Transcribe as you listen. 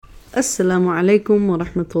Assalamu Alaykum wa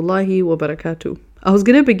rahmatullahi wa barakatuh. I was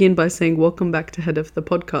going to begin by saying welcome back to Hadaf the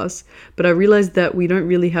Podcast, but I realized that we don't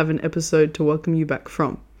really have an episode to welcome you back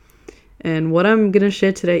from. And what I'm going to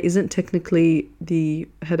share today isn't technically the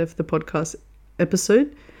Hadaf the Podcast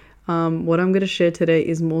episode. What I'm going to share today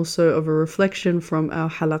is more so of a reflection from our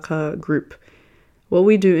Halaqa group. What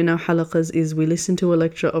we do in our halaqas is we listen to a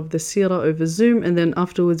lecture of the seerah over Zoom, and then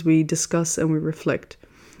afterwards we discuss and we reflect.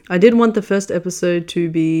 I did want the first episode to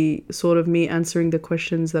be sort of me answering the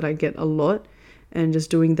questions that I get a lot and just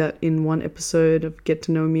doing that in one episode of Get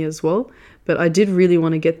to Know Me as well. But I did really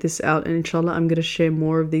want to get this out, and inshallah I'm going to share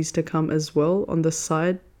more of these to come as well on the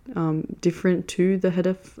side, different to the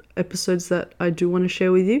Hadaf episodes that I do want to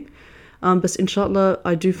share with you. But inshallah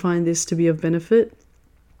I do find this to be of benefit.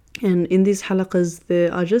 And in these halaqas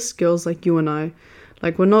there are just girls like you and I.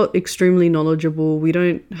 Like, we're not extremely knowledgeable, we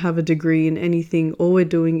don't have a degree in anything. All we're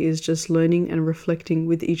doing is just learning and reflecting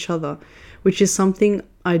with each other, which is something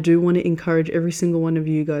I do want to encourage every single one of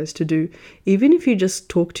you guys to do. Even if you just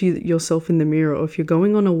talk to yourself in the mirror, or if you're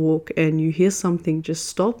going on a walk and you hear something, just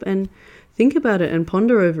stop and think about it and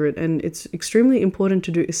ponder over it. And it's extremely important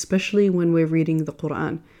to do, especially when we're reading the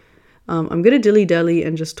Quran. I'm going to dilly-dally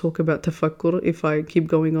and just talk about tafakkur if I keep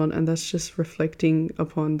going on, and that's just reflecting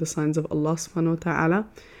upon the signs of Allah subhanahu wa ta'ala.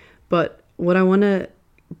 But what I want to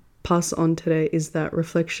pass on today is that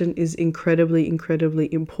reflection is incredibly,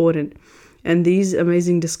 incredibly important. And these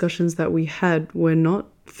amazing discussions that we had were not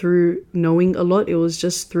through knowing a lot, it was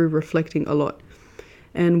just through reflecting a lot.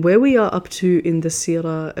 And where we are up to in the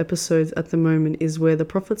seerah episodes at the moment is where the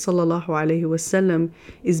Prophet sallallahu alaihi wasallam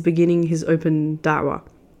is beginning his open da'wah.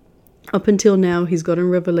 Up until now, he's gotten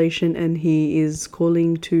revelation and he is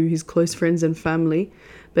calling to his close friends and family.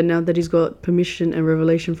 But now that he's got permission and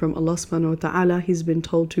revelation from Allah subhanahu wa ta'ala, he's been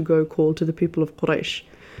told to go call to the people of Quraysh.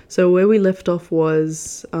 So where we left off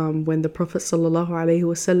was when the Prophet sallallahu alaihi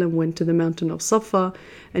wasallam went to the mountain of Safa,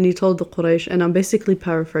 and he told the Quraysh, and I'm basically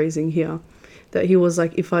paraphrasing here, that he was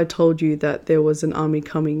like, if I told you that there was an army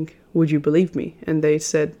coming, would you believe me? And they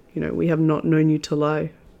said, we have not known you to lie,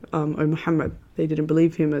 O Muhammad. They didn't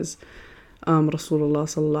believe him as Rasulullah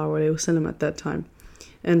sallallahu alaihi wasallam at that time.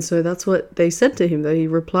 And so that's what they said to him. They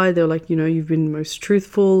replied, they were like, you've been most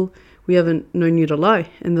truthful. We haven't known you to lie.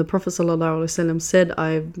 And the Prophet sallallahu alaihi wasallam said,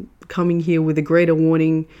 I'm coming here with a greater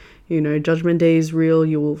warning. Judgment day is real.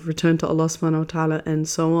 You will return to Allah subhanahu wa ta'ala, and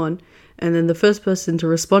so on. And then the first person to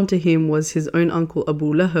respond to him was his own uncle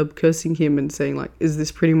Abu Lahab, cursing him and saying, like, is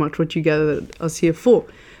this pretty much what you gathered us here for?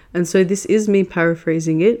 And so this is me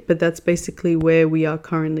paraphrasing it, but that's basically where we are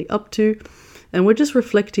currently up to. And we're just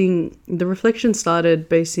reflecting. The reflection started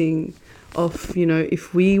basing off,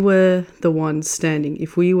 if we were the ones standing,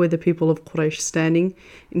 if we were the people of Quraysh standing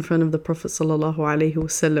in front of the Prophet sallallahu alaihi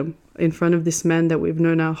wasallam, in front of this man that we've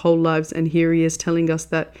known our whole lives, and here he is telling us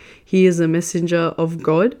that he is a messenger of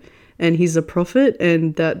God and he's a prophet,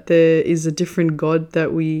 and that there is a different God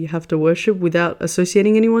that we have to worship without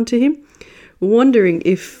associating anyone to him. Wondering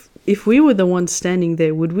if we were the ones standing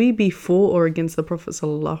there, would we be for or against the Prophet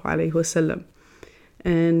sallallahu alaihi wasallam?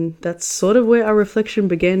 And that's sort of where our reflection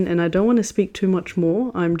began, and I don't want to speak too much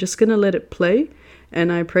more. I'm just going to let it play,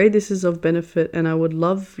 and I pray this is of benefit, and I would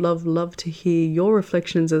love to hear your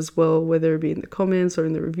reflections as well, whether it be in the comments or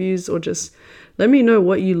in the reviews, or just let me know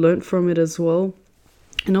what you learnt from it as well,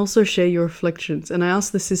 and also share your reflections. And I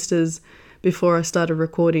asked the sisters before I started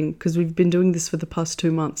recording, because we've been doing this for the past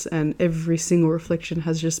 2 months, and every single reflection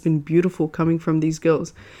has just been beautiful coming from these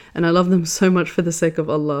girls, and I love them so much for the sake of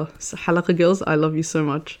Allah. So, Halaqa girls, I love you so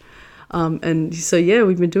much. And so yeah,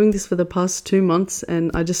 we've been doing this for the past 2 months, and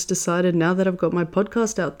I just decided, now that I've got my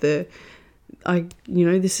podcast out there,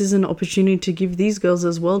 this is an opportunity to give these girls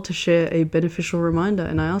as well to share a beneficial reminder.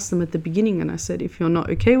 And I asked them at the beginning, and I said, if you're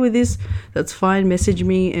not okay with this, that's fine, message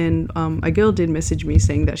me. And a girl did message me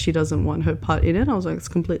saying that she doesn't want her part in it. I was like, it's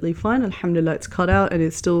completely fine, alhamdulillah, it's cut out and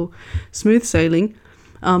it's still smooth sailing.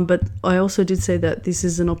 But I also did say that this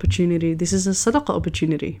is an opportunity, this is a sadaqah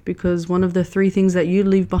opportunity, because one of the 3 things that you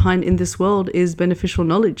leave behind in this world is beneficial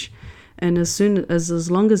knowledge. And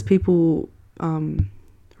as long as people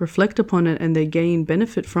reflect upon it and they gain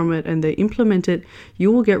benefit from it and they implement it,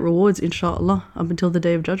 you will get rewards, inshallah, up until the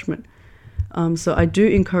Day of Judgment. So I do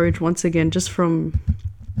encourage, once again, just from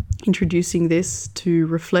introducing this, to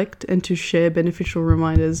reflect and to share beneficial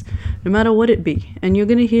reminders, no matter what it be. And you're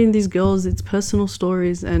going to hear in these girls, it's personal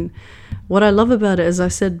stories. And what I love about it, as I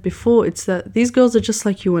said before, it's that these girls are just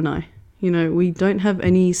like you and I. We don't have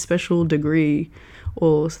any special degree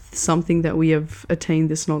or something that we have attained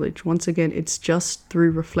this knowledge. Once again, it's just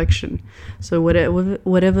through reflection. So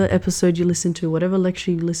whatever episode you listen to, whatever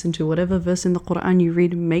lecture you listen to, whatever verse in the Quran you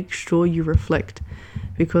read, make sure you reflect,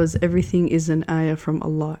 because everything is an ayah from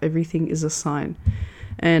Allah. Everything is a sign.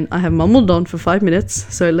 And I have mumbled on for 5 minutes,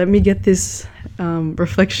 so let me get this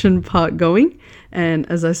reflection part going. And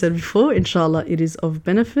as I said before, inshallah, it is of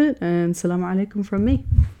benefit. And Assalamu Alaykum from me.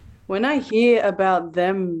 When I hear about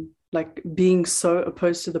them like being so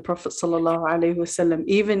opposed to the Prophet sallallahu alaihi wasallam,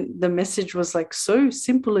 even the message was like so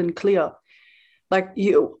simple and clear. Like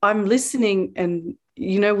I'm listening, and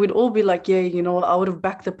we'd all be like, yeah, I would have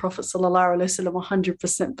backed the Prophet sallallahu alaihi wasallam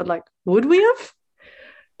 100%. But like, would we have?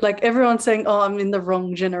 Like everyone's saying, oh, I'm in the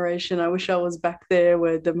wrong generation. I wish I was back there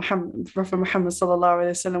where the Prophet Muhammad sallallahu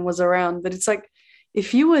alaihi wasallam was around. But it's like,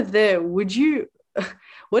 if you were there, would you?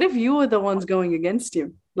 What if you were the ones going against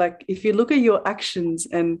him? Like, if you look at your actions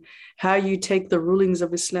and how you take the rulings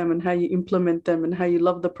of Islam and how you implement them and how you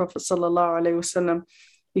love the Prophet sallallahu alaihi wasallam,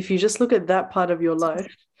 if you just look at that part of your life,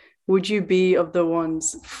 would you be of the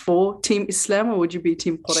ones for Team Islam, or would you be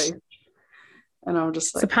Team Quraysh? And I'm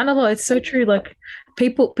just like, SubhanAllah, it's so true. Like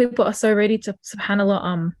people are so ready to,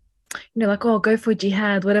 SubhanAllah, like, oh, go for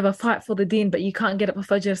jihad, whatever, fight for the deen, but you can't get up for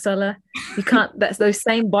Fajr Salah. You can't, those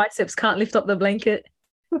same biceps can't lift up the blanket.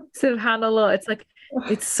 SubhanAllah, it's like,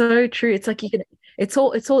 it's so true. It's like it's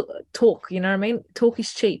all talk, you know what I mean? Talk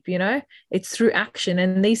is cheap, it's through action.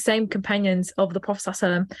 And these same companions of the Prophet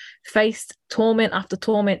ﷺ faced torment after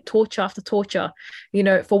torment, torture after torture,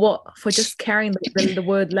 for what? For just carrying the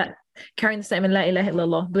word, carrying the statement, La ilaha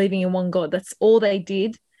illallah, believing in one God. That's all they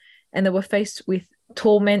did. And they were faced with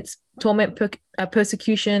torment,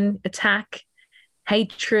 persecution, attack,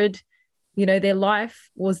 hatred. Their life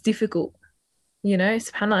was difficult,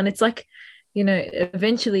 SubhanAllah. And it's like,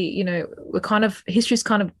 eventually, history's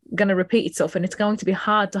kind of going to repeat itself, and it's going to be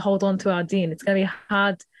hard to hold on to our deen. It's going to be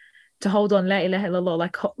hard to hold on, La ilaha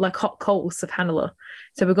illallah, like hot coals, SubhanAllah.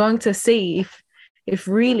 So we're going to see if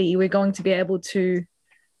really we're going to be able to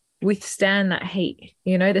withstand that hate.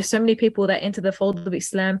 There's so many people that enter the fold of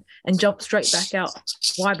Islam and jump straight back out.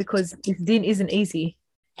 Why? Because this deen isn't easy.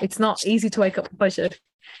 It's not easy to wake up for Fajr.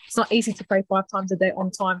 It's not easy to pray 5 times a day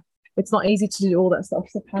on time. It's not easy to do all that stuff,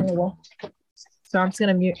 SubhanAllah. So I'm just going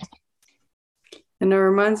to mute. And it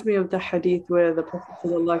reminds me of the hadith where the Prophet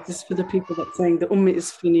said, like, this is for the people that saying the ummah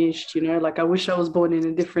is finished, like, I wish I was born in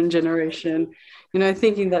a different generation,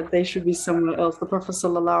 thinking that they should be somewhere else. The Prophet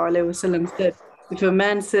sallallahu alaihi wasallam said, if a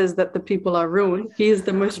man says that the people are ruined, he is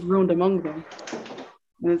the most ruined among them.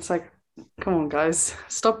 And it's like, come on, guys,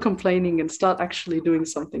 stop complaining and start actually doing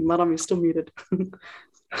something. Maram, you're still muted.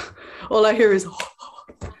 All I hear is,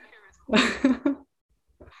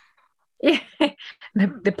 yeah,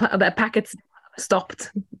 the packets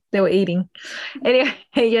stopped. They were eating. Anyway,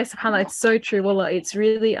 yes, SubhanAllah, it's so true. Well, it's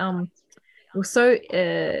really it was so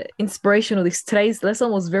inspirational. Today's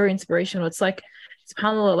lesson was very inspirational. It's like,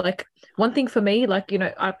 SubhanAllah, like one thing for me, like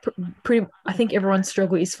I think everyone's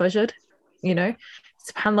struggle is Fajr,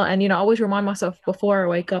 SubhanAllah, and I always remind myself before I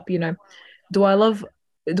wake up, do I love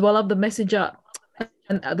the messenger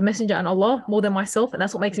and Allah more than myself? And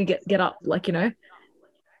that's what makes me get up, like,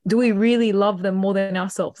 do we really love them more than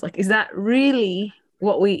ourselves? Like, is that really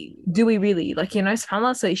do we really, like,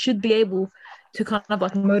 SubhanAllah? So it should be able to kind of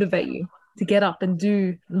like motivate you to get up and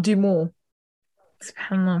do more.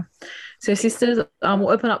 SubhanAllah. So sisters, we'll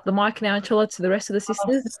open up the mic now, inshallah, to the rest of the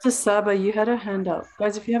sisters. Sister Saba, you had a hand up.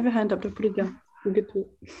 Guys, if you have a hand up, don't put it down. We'll get to it.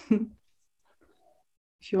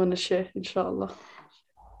 If you want to share, inshallah.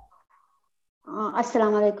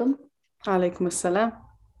 Assalamu Alaykum. Alaikum assalam.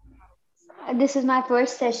 This is my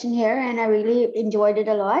first session here, and I really enjoyed it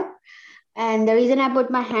a lot. And the reason I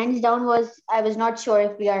put my hands down was I was not sure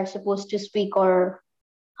if we are supposed to speak or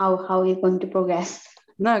how we're going to progress.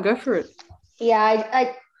 No, go for it.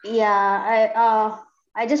 I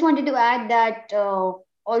just wanted to add that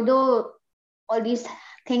although all these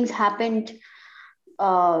things happened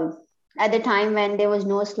at the time when there was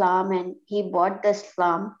no Islam and he bought the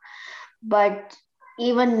Islam, but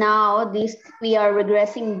even now we are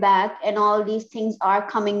regressing back, and all these things are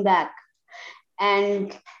coming back,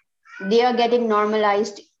 and they are getting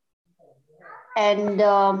normalized, and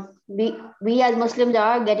we as Muslims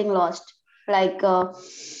are getting lost. Like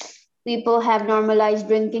people have normalized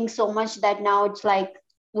drinking so much that now it's like,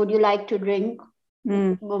 would you like to drink?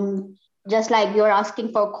 Just like you're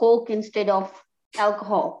asking for Coke instead of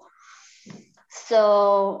alcohol.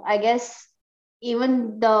 So I guess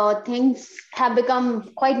even the things have become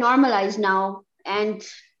quite normalized now, and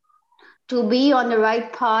to be on the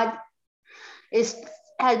right path has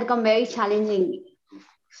become very challenging.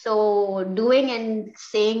 So doing and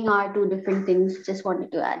saying are two different things. Just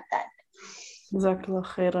wanted to add that. Jazakallah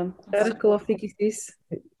khairan. Barakallah fiki, sis.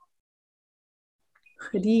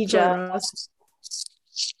 Khadija.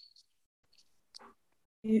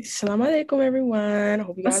 Assalamu Alaykum, everyone. I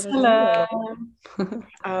hope you guys are doing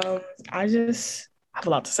well. I just have a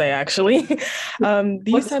lot to say, actually.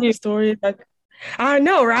 These type of stories that I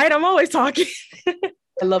know, right? I'm always talking.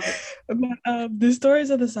 I love it. But, the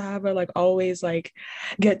stories of the Sahaba like always like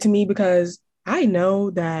get to me because I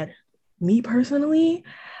know that me personally,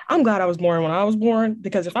 I'm glad I was born when I was born,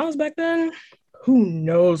 because if I was back then, who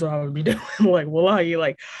knows what I would be doing? Like, wallahi,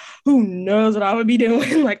 like, who knows what I would be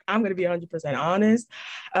doing? Like, I'm gonna be 100% honest.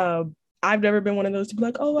 I've never been one of those to be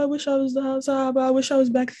like, oh, I wish I was the Sahaba. I wish I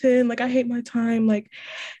was back then. Like, I hate my time. Like,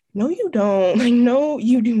 no, you don't. Like, no,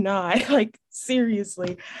 you do not. Like,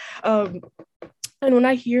 seriously. And when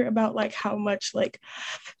I hear about like how much like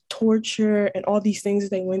torture and all these things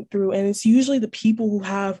that they went through, and it's usually the people who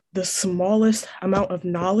have the smallest amount of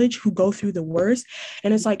knowledge who go through the worst.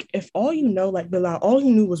 And it's like, if all you know, like Bilal, all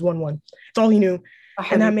he knew was 1-1. It's all he knew.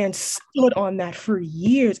 And that man stood on that for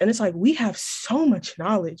years. And it's like, we have so much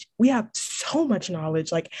knowledge. We have so much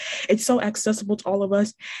knowledge. Like, it's so accessible to all of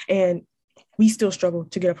us. And we still struggle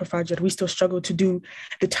to get up for Fajr. We still struggle to do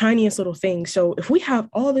the tiniest little things. So if we have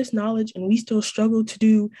all this knowledge and we still struggle to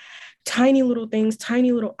do tiny little things,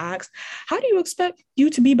 tiny little acts, how do you expect you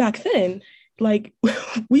to be back then? Like,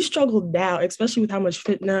 we struggle now, especially with how much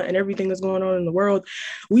fitna and everything that's going on in the world.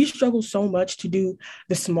 We struggle so much to do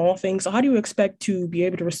the small things. So how do you expect to be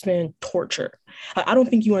able to withstand torture? I don't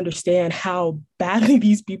think you understand how badly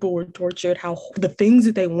these people were tortured, how the things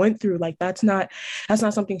that they went through. Like, that's not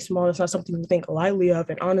something small. That's not something to think lightly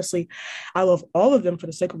of. And honestly, I love all of them for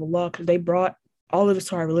the sake of Allah, because they brought all of us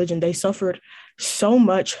to our religion. They suffered so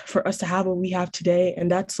much for us to have what we have today.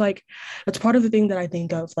 And that's part of the thing that I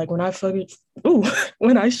think of. Like, when I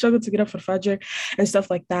struggle to get up for Fajr and stuff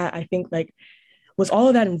like that, I think, like, was all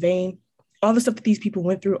of that in vain? All the stuff that these people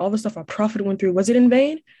went through, all the stuff our Prophet went through, was it in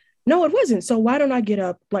vain? No, it wasn't. So why don't I get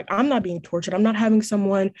up? Like, I'm not being tortured. I'm not having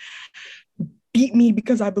someone beat me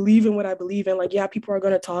because I believe in what I believe in. Like, yeah, people are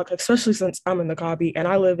going to talk, especially since I'm in the Kabi and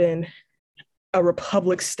I live in a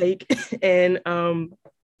republic state in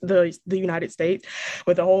the United States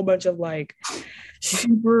with a whole bunch of like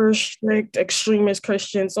super strict extremist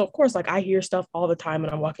Christians. So of course, like, I hear stuff all the time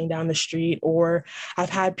when I'm walking down the street, or I've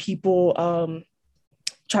had people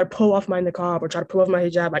try to pull off my niqab or try to pull off my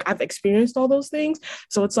hijab. Like, I've experienced all those things.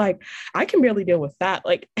 So it's like, I can barely deal with that.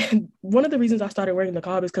 Like, one of the reasons I started wearing the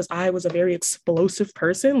niqab is because I was a very explosive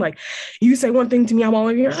person. Like, you say one thing to me, I'm all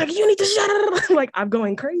over here like, you need to shut up. Like, I'm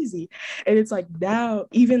going crazy. And it's like, now,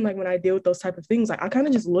 even like when I deal with those type of things, like, I kind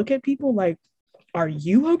of just look at people like, are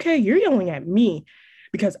you okay? You're yelling at me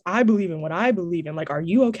because I believe in what I believe in. Like, are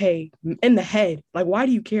you okay in the head? Like, why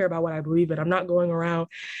do you care about what I believe in? I'm not going around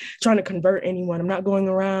trying to convert anyone. I'm not going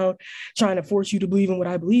around trying to force you to believe in what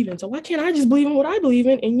I believe in. So why can't I just believe in what I believe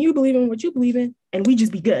in and you believe in what you believe in and we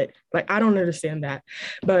just be good? Like, I don't understand that.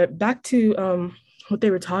 But back to what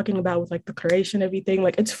they were talking about with like the creation, everything.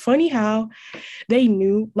 Like, it's funny how they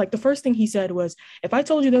knew. Like, the first thing he said was, if I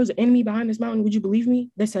told you there was an enemy behind this mountain, would you believe me?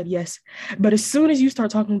 They said yes. But as soon as you start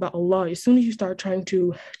talking about Allah, as soon as you start trying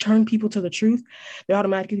to turn people to the truth, they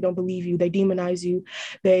automatically don't believe you. They demonize you.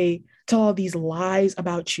 They tell all these lies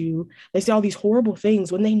about you. They say all these horrible things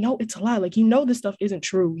when they know it's a lie. Like, you know, this stuff isn't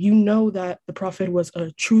true. You know that the Prophet was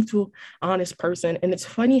a truthful, honest person. And it's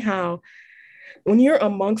funny how when you're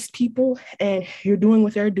amongst people and you're doing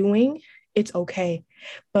what they're doing, it's okay.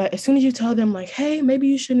 But as soon as you tell them like, hey, maybe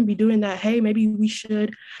you shouldn't be doing that. Hey, maybe we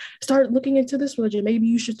should start looking into this religion. Maybe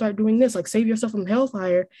you should start doing this, like save yourself from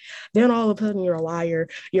hellfire. Then all of a sudden you're a liar,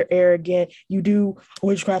 you're arrogant, you do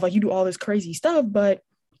witchcraft, like you do all this crazy stuff. But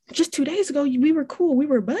just 2 days ago, we were cool. We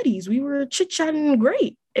were buddies. We were chit-chatting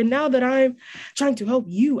great. And now that I'm trying to help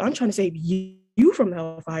you, I'm trying to save you from the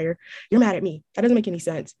hellfire, you're mad at me. That doesn't make any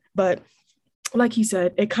sense. But like he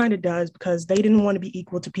said, it kind of does, because they didn't want to be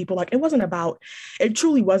equal to people. Like, it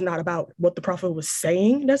truly was not about what the Prophet was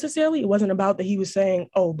saying necessarily. It wasn't about that he was saying,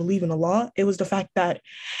 oh, believe in Allah. It was the fact that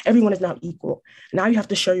everyone is now equal. Now you have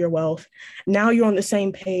to share your wealth. Now you're on the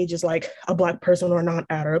same page as like a Black person or a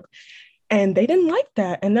non-Arab. And they didn't like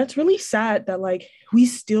that. And that's really sad that like we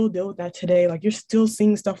still deal with that today. Like, you're still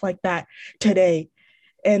seeing stuff like that today.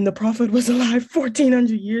 And the Prophet was alive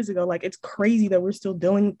 1,400 years ago. Like, it's crazy that we're still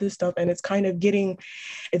dealing with this stuff. And it's kind of getting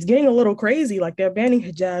a little crazy. Like, they're banning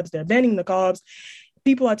hijabs, they're banning niqabs.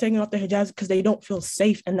 People are taking off their hijabs because they don't feel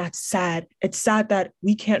safe. And that's sad. It's sad that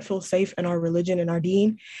we can't feel safe in our religion and our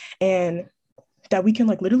deen. And that we can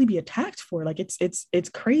like literally be attacked for. Like it's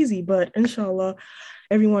crazy, but inshallah,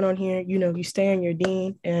 everyone on here, you know, you stay on your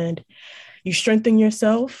deen and you strengthen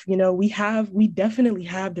yourself. You know, we definitely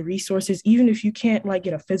have the resources. Even if you can't like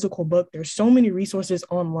get a physical book, there's so many resources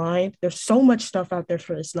online. There's so much stuff out there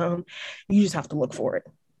for Islam. You just have to look for it.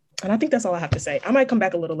 And I think that's all I have to say. I might come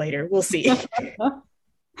back a little later. We'll see. I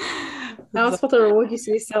was supposed to reward you,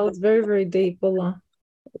 Cecil. It's very, very deep. Wallah.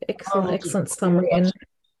 Excellent summary. And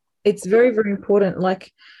it's very, very important.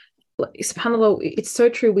 Like subhanAllah, it's so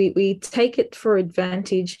true. We take it for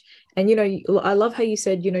advantage. And, you know, I love how you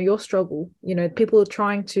said, you know, your struggle, you know, people are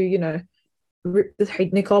trying to, you know, rip the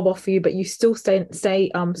niqab off you, but you still stay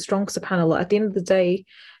strong, subhanAllah. At the end of the day,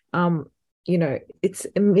 you know, it's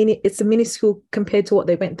a minuscule compared to what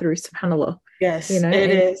they went through, subhanAllah. Yes, you know, it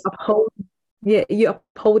is. You're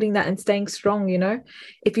upholding that and staying strong, you know.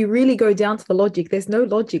 If you really go down to the logic, there's no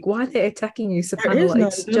logic. Why are they attacking you,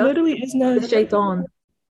 subhanAllah? There literally is no the shaitan.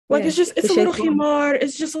 Like it's a little khimar.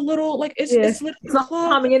 It's just a little like it's literally not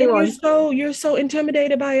cloth. harming anyone. You're so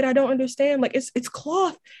intimidated by it. I don't understand. Like it's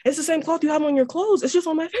cloth. It's the same cloth you have on your clothes. It's just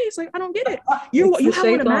on my face. Like I don't get it. You have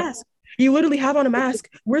on a mask. You literally have on a mask.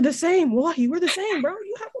 We're the same. Wallahi, we're the same, bro.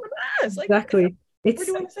 You have on a mask. Like, exactly.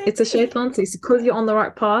 It's a shaitan. It's because you're on the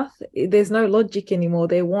right path. There's no logic anymore.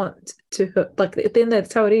 They want to hurt. Like at the end,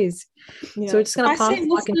 that's how it is. Yeah. So we're just gonna pass.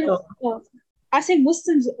 I see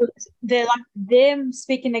Muslims. They're like them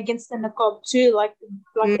speaking against the niqab too. Like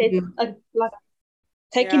they like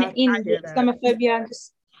taking it in the Islamophobia and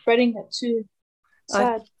just spreading it too.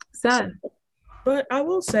 Sad. But I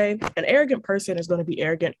will say, an arrogant person is going to be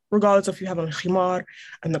arrogant, regardless if you have a khimar,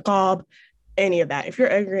 a niqab, any of that. If you're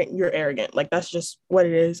arrogant, you're arrogant. Like, that's just what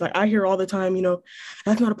it is. Like, I hear all the time, you know,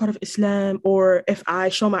 that's not a part of Islam. Or if I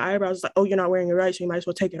show my eyebrows, like, oh, you're not wearing it right, so you might as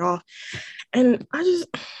well take it off. And I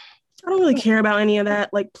don't really care about any of that.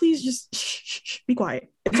 Like, please just shh, be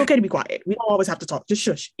quiet. It's okay to be quiet. We don't always have to talk. Just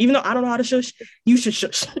shush. Even though I don't know how to shush, you should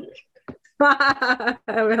shush. Khadija,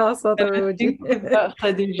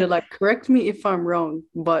 like, correct me if I'm wrong,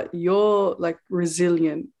 but you're like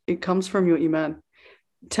resilient. It comes from your iman.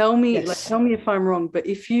 Tell me if I'm wrong, but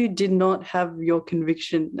if you did not have your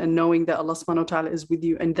conviction and knowing that Allah subhanahu wa ta'ala is with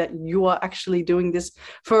you and that you are actually doing this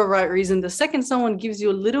for a right reason, the second someone gives you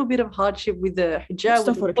a little bit of hardship with the hijab,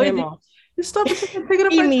 stuff would have came off. You stop it and pick it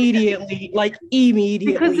up immediately,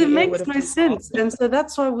 because it makes no sense. And so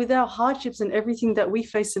that's why with our hardships and everything that we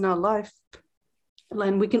face in our life,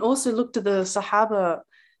 and we can also look to the Sahaba,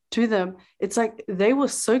 to them, it's like they were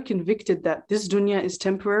so convicted that this dunya is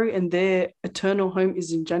temporary and their eternal home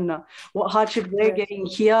is in Jannah. What hardship they're getting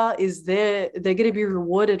here is they're going to be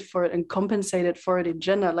rewarded for it and compensated for it in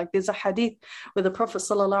Jannah. Like there's a hadith where the Prophet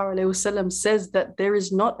ﷺ says that there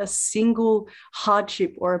is not a single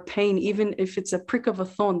hardship or a pain, even if it's a prick of a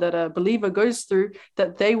thorn that a believer goes through,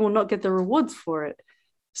 that they will not get the rewards for it.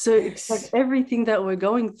 So it's like everything that we're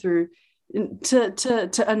going through,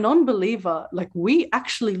 to a non-believer, like we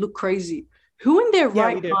actually look crazy. Who in their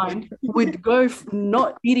right mind would go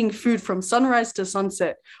not eating food from sunrise to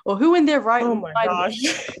sunset? Or who in their right mind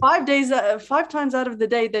 5 times out of the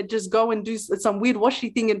day that just go and do some weird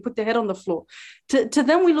washy thing and put their head on the floor? To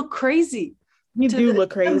them, we look crazy. You do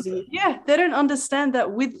look crazy. Yeah, they don't understand that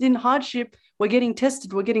within hardship, we're getting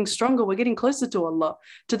tested, we're getting stronger, we're getting closer to Allah.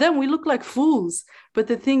 To them, we look like fools. But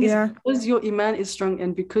the thing is, because your iman is strong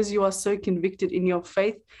and because you are so convicted in your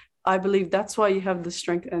faith, I believe that's why you have the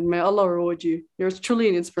strength, and may Allah reward you. You're truly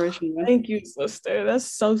an inspiration, man. Thank you, sister. That's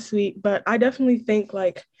so sweet. But I definitely think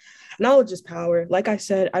like knowledge is power. Like I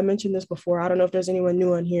said, I mentioned this before. I don't know if there's anyone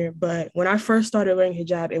new on here, but when I first started wearing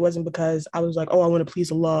hijab, it wasn't because I was like, oh, I want to please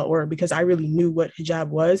Allah, or because I really knew what hijab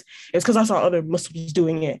was. It's because I saw other Muslims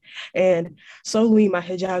doing it. And slowly my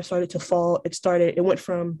hijab started to fall. It went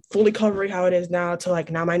from fully covering how it is now to like,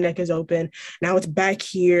 now my neck is open. Now it's back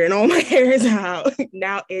here and all my hair is out.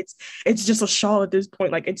 Now it's just a shawl at this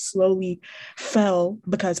point. Like it slowly fell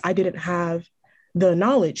because I didn't have the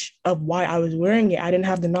knowledge of why I was wearing it. I didn't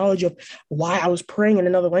have the knowledge of why I was praying in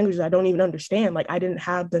another language that I don't even understand. Like I didn't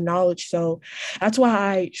have the knowledge. So that's why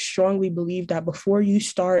I strongly believe that before you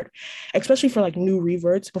start, especially for like new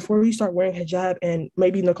reverts, before you start wearing hijab and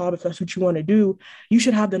maybe niqab, if that's what you want to do, you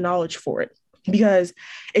should have the knowledge for it. Because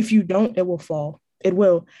if you don't, it will fall. It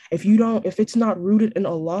will. If it's not rooted in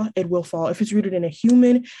Allah, it will fall. If it's rooted in a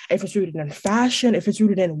human, if it's rooted in fashion, if it's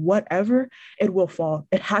rooted in whatever, it will fall.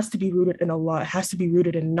 It has to be rooted in Allah. It has to be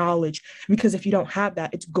rooted in knowledge, because if you don't have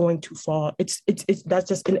that, it's going to fall. It's that's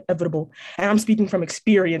just inevitable. And I'm speaking from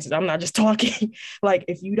experiences. I'm not just talking. Like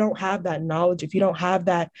if you don't have that knowledge, if you don't have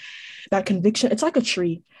that conviction, it's like a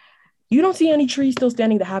tree. You don't see any trees still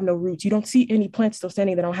standing that have no roots. You don't see any plants still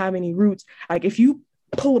standing that don't have any roots. Like if you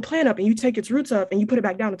pull a plant up and you take its roots up and you put it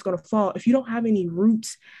back down, it's going to fall. If you don't have any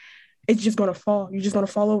roots, it's just going to fall. You're just going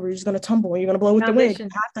to fall over. You're just going to tumble and you're going to blow with the wind. You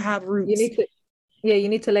have to have roots. You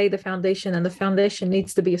need to lay the foundation, and the foundation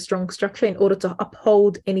needs to be a strong structure in order to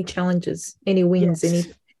uphold any challenges, any winds, any.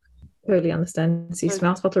 Totally understand. So you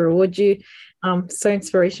mouth to reward you. So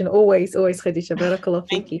inspirational. Always, Khadija. Barakallah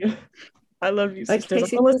Thank you. I love you, sisters.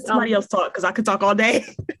 Okay, I'll let somebody else talk because I could talk all day.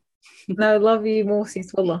 No, love you more,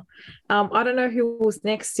 sis. Wallah. I don't know who was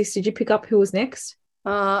next. Sis, did you pick up who was next?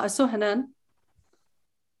 I saw Hanan.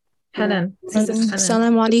 Hanan.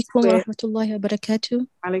 Assalamu Alaykum wa rahmatullahi wa barakatuh.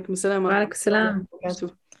 Alaykum assalam wa rahmatullahi wa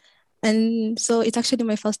barakatuh. And so it's actually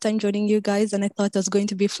my first time joining you guys, and I thought I was going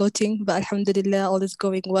to be floating, but alhamdulillah, all is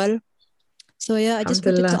going well. So yeah, I just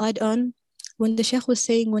wanted to add on when the Sheikh was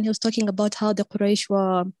saying, when he was talking about how the Quraysh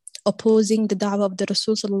were opposing the da'wah of the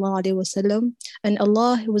Rasul sallallahu alaihi wasallam, and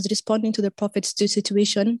Allah was responding to the Prophet's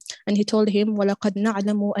situation, and he told him, وَلَقَدْ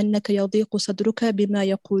نَعْلَمُ أَنَّكَ يَضِيقُ صَدْرُكَ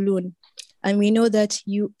بِمَا يَقُولُونَ. And we know that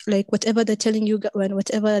you, like, whatever they're telling you and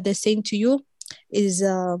whatever they're saying to you is,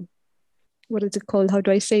 what is it called? How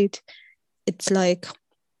do I say it? It's like,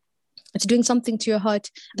 it's doing something to your heart.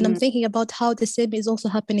 And I'm thinking about how the same is also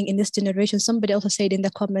happening in this generation. Somebody also said in the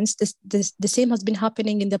comments, the same has been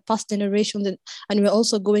happening in the past generations, and we're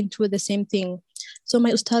also going through the same thing. So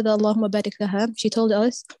my Ustada, Allahumma barik laha, she told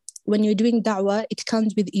us, when you're doing da'wah, it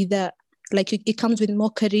comes with either, like it comes with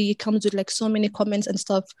mockery, it comes with like so many comments and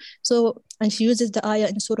stuff. So, and she uses the ayah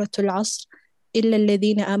in Surah Al-Asr, إِلَّا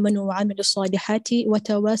الَّذِينَ آمَنُوا وَعَمِلُوا الصَّالِحَاتِ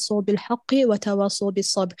وَتَوَاصَوْا بِالْحَقِّ وَتَوَاصَوْا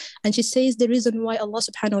بِالصَّبْرِ. And she says the reason why Allah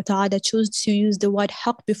subhanahu wa ta'ala chose to use the word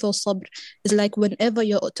haqq before sabr is like whenever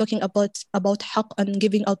you're talking about haqq and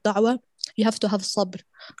giving out da'wah, you have to have sabr.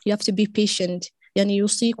 You have to be patient. يعني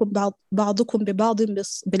يوصيكم بعضكم ببعض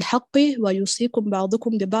بالحق ويوصيكم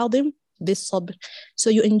بعضكم ببعض بالصبر. So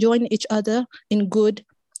you enjoin each other in good,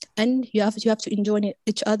 and you have to enjoin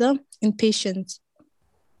each other in patience.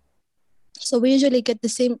 So we usually get the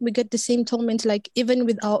same torment, like even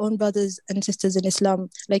with our own brothers and sisters in Islam.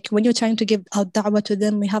 Like when you're trying to give out da'wah to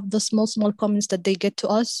them, we have the small comments that they get to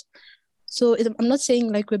us. So I'm not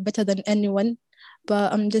saying like we're better than anyone,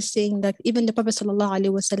 but I'm just saying that even the Prophet sallallahu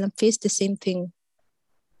alaihi wasallam faced the same thing.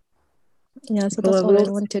 Yeah, so that's all I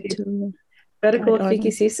wanted to.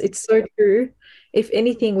 It's so true. If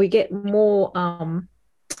anything, we get more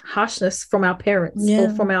harshness from our parents or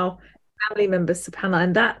from our family members, subhanAllah.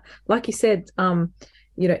 And that, like you said,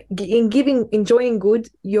 you know, enjoying good,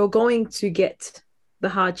 you're going to get the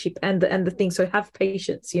hardship and the thing. So have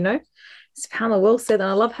patience, you know. SubhanAllah, well said. And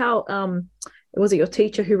I love how was it your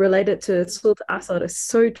teacher who related to Surah Asr? It's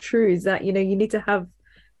so true, is that, you know, you need to have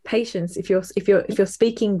patience. If you're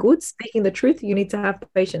speaking good, speaking the truth, you need to have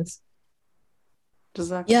patience.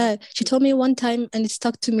 Exactly. Yeah, she told me one time and it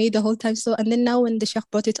stuck to me the whole time. So, and then now when the Sheikh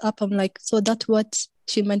brought it up, I'm like, so that's what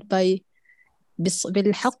she meant by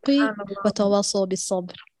بالحق وتواصوا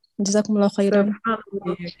بالصبر. جزاكم الله خيرا.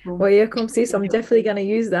 وإياكم sis, I'm definitely going to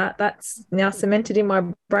use that. That's now cemented in my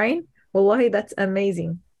brain. Wallahi, that's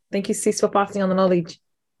amazing. Thank you, sis, for passing on the knowledge.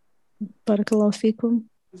 Barakallahu feekum.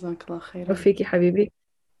 Jazakallah khairan. Wafiki habibi.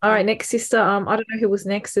 All right, next sister. I don't know who was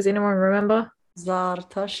next. Does anyone remember?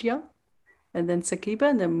 Zartashia, and then Sakiba,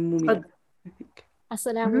 and then Mumia, I think.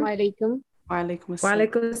 Assalamu Alaykum. Wa alaykum assalam. Wa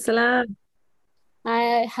alaykum assalam.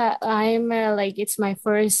 I'm like, it's my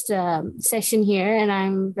first session here, and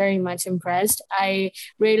I'm very much impressed. I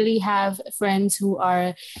rarely have friends who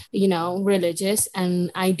are, you know, religious,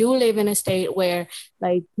 and I do live in a state where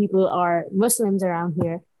like people are Muslims around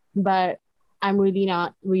here, but I'm really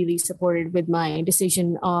not really supported with my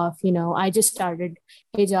decision of, you know, I just started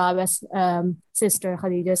hijab, as Sister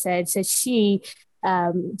Khadija said she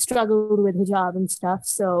struggled with hijab and stuff.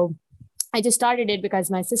 So I just started it because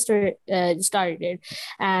my sister started it,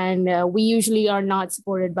 and we usually are not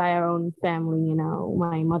supported by our own family. You know,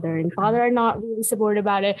 my mother and father are not really supportive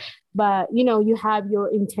about it, but you know, you have your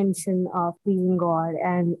intention of pleasing God.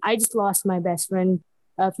 And I just lost my best friend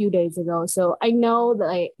a few days ago, so I know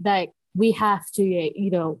that we have to,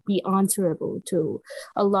 you know, be answerable to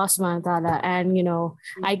Allah subhanahu wa ta'ala. And you know,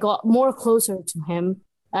 I got more closer to him,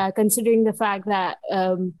 considering the fact that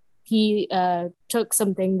he took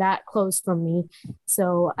something that close from me.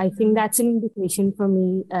 So I think that's an invitation for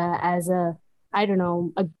me as a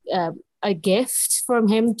gift from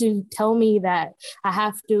him to tell me that I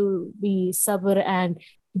have to be sabr and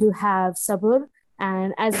to have sabr.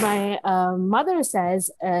 And as my mother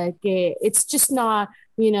says, it's just not,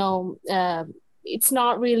 you know, it's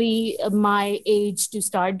not really my age to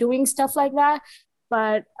start doing stuff like that.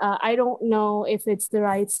 but I don't know if it's the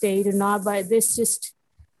right state or not. But this just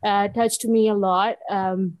touched me a lot.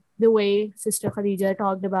 The way Sister Khadija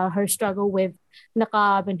talked about her struggle with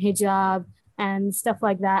niqab and hijab and stuff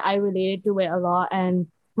like that, I related to it a lot. And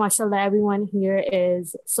mashallah, everyone here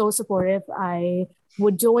is so supportive. I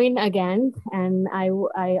would join again, and I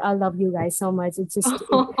love you guys so much. It's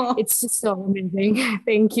just so amazing.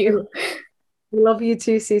 Thank you. We love you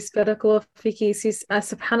too, sis. Barakallah fiki, sis.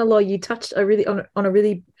 Subhanallah, you touched on a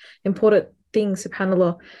really important thing,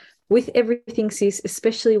 subhanallah. With everything, sis,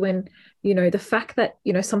 especially when, the fact that,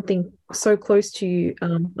 something so close to you,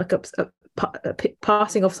 like a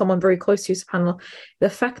passing of someone very close to you, subhanallah, the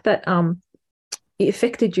fact that it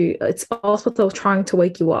affected you, it's also trying to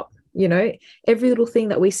wake you up. Every little thing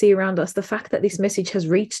that we see around us, the fact that this message has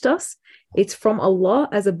reached us, it's from Allah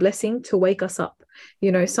as a blessing to wake us up.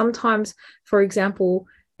 Sometimes, for example,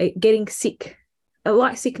 getting sick, a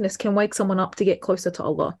light sickness can wake someone up to get closer to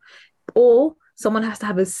Allah. Or someone has to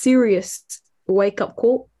have a serious wake-up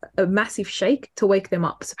call, a massive shake to wake them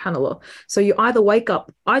up, subhanAllah. So you either wake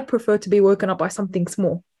up, I'd prefer to be woken up by something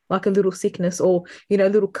small, like a little sickness or, a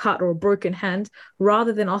little cut or a broken hand,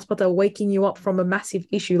 rather than hospital waking you up from a massive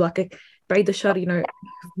issue like a Baida Shar,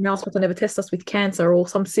 hospital never test us with cancer or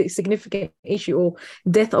some significant issue or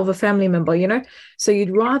death of a family member, So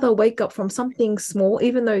you'd rather wake up from something small,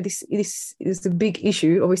 even though this is a big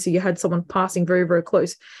issue. Obviously, you had someone passing very, very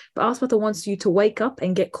close, but Allah subhanahu wants you to wake up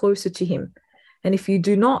and get closer to him. And if you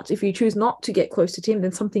choose not to get closer to him,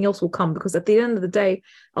 then something else will come, because at the end of the day,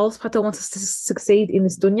 Allah subhanahu wants us to succeed in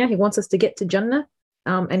this dunya. He wants us to get to Jannah,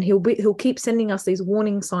 and he'll keep sending us these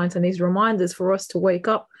warning signs and these reminders for us to wake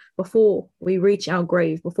up before we reach our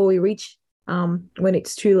grave, before we reach when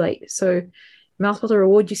it's too late. So may Allah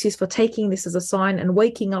reward you, sis, for taking this as a sign and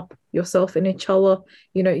waking up yourself, and inshallah,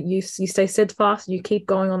 you stay steadfast, you keep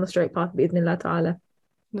going on the straight path, bi'idhnillah ta'ala.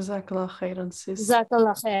 Jazakallah khairan, sis.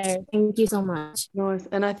 Jazakallah khair. Thank you so much. Nice.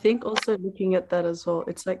 And I think also looking at that as well,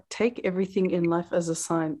 it's like take everything in life as a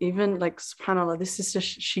sign. Even like subhanAllah, this sister,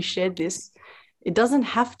 she shared this. It doesn't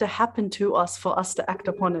have to happen to us for us to act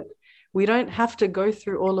upon it. We don't have to go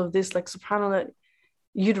through all of this. Like subhanAllah,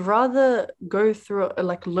 you'd rather go through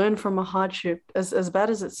like learn from a hardship, as bad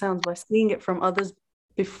as it sounds, by seeing it from others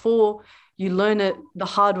before you learn it the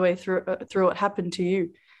hard way through what happened to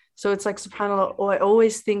you. So it's like subhanAllah, I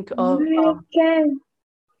always think of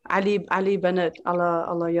Ali Bennett,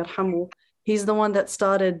 Allah yarhamu. He's the one that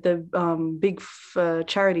started the big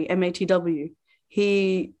charity, MATW.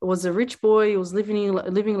 He was a rich boy. He was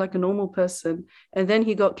living like a normal person. And then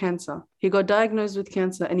he got cancer. He got diagnosed with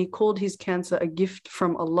cancer, and he called his cancer a gift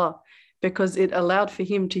from Allah, because it allowed for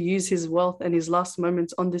him to use his wealth and his last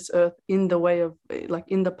moments on this earth in the way of, like,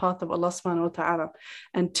 in the path of Allah subhanahu wa ta'ala.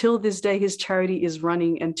 Until this day, his charity is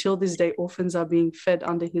running. Until this day, orphans are being fed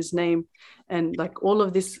under his name. And like all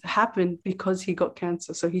of this happened because he got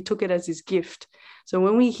cancer. So he took it as his gift. So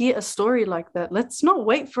when we hear a story like that, let's not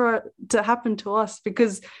wait for it to happen to us,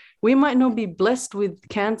 because we might not be blessed with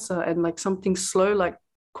cancer and like something slow, like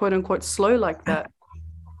quote unquote slow like that.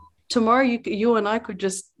 Tomorrow you and I could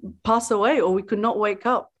just pass away, or we could not wake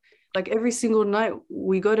up. Like every single night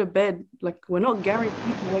we go to bed, like we're not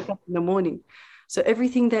guaranteed to wake up in the morning. So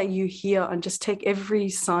everything that you hear, and just take every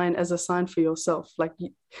sign as a sign for yourself. Like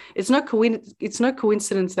it's no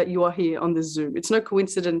coincidence that you are here on this Zoom. It's no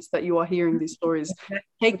coincidence that you are hearing these stories.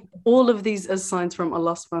 Take all of these as signs from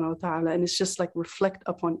Allah subhanahu wa ta'ala, and it's just like reflect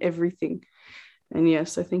upon everything. And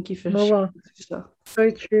yes, so thank you for sharing.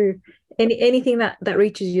 So true. Anything that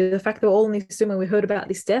reaches you, the fact that we're all in this Zoom and we heard about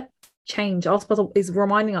this death, change. Allah is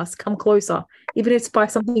reminding us, come closer. Even if it's by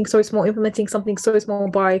something so small, implementing something so small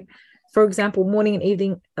by, for example, morning and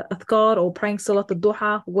evening adhkar or praying salat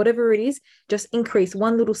al-duha, whatever it is, just increase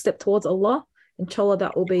one little step towards Allah. Inshallah,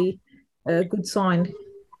 that will be a good sign.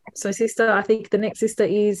 So sister, I think the next sister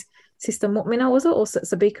is Sister Mu'mina, was it? Or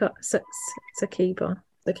Sakiba?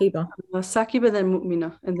 Sakiba, then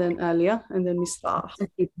Mu'mina, and then Alia, and then Mistah.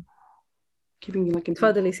 Keeping you like in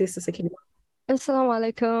Fadali, Sister Sakiba.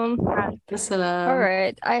 Assalamu Alaykum. Assalam. All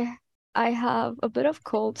right, I have a bit of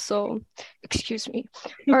cold, so excuse me.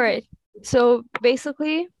 All right, so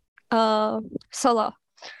basically, Salah.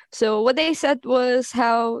 So what they said was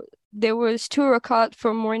how there was 2 rakat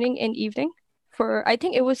for morning and evening for, I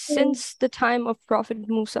think it was since the time of Prophet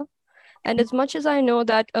Musa. And as much as I know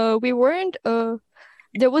that there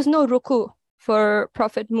was no ruku for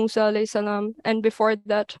Prophet Musa alayhi salam, and before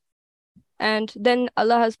that. And then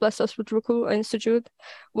Allah has blessed us with ruku and sujood,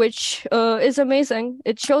 which is amazing.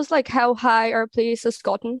 It shows like how high our place has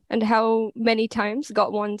gotten and how many times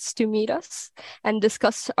God wants to meet us and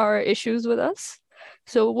discuss our issues with us.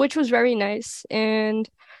 So which was very nice. And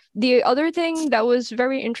the other thing that was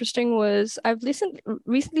very interesting was I've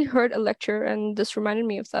recently heard a lecture, and this reminded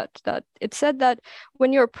me of that it said that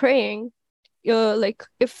when you're praying, like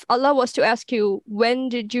if Allah was to ask you, when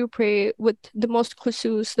did you pray with the most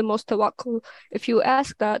khusus, the most tawakkul, if you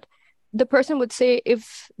ask that, the person would say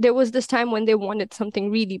if there was this time when they wanted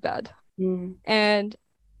something really bad. And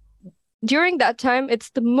during that time, it's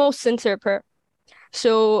the most sincere prayer.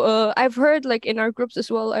 So I've heard, like in our groups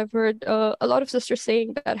as well, I've heard a lot of sisters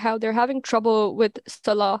saying that how they're having trouble with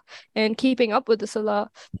salah and keeping up with the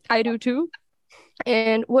salah. I do too.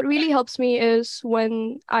 And what really helps me is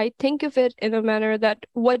when I think of it in a manner that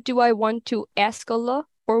what do I want to ask Allah,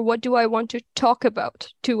 or what do I want to talk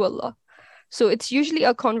about to Allah? So it's usually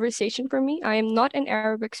a conversation for me. I am not an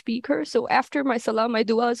Arabic speaker. So after my salah, my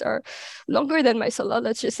du'as are longer than my salah,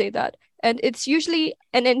 let's just say that. And it's usually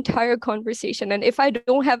an entire conversation. And if I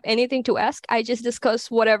don't have anything to ask, I just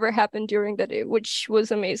discuss whatever happened during the day, which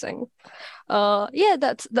was amazing. Yeah,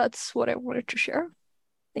 that's what I wanted to share.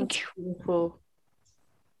 Thank you. Beautiful.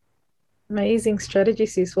 Amazing strategy,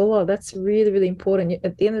 sis. Wallah, that's really, really important.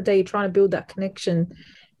 At the end of the day, you're trying to build that connection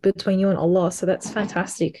between you and Allah. So that's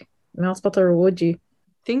fantastic. And I'll spot to reward you.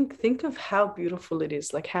 Think of how beautiful it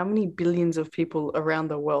is, like how many billions of people around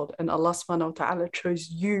the world, and Allah subhanahu wa ta'ala chose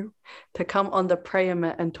you to come on the prayer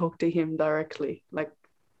mat and talk to him directly. Like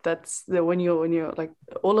that's the when you're like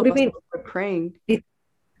all of us are praying.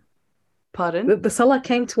 Pardon? The salah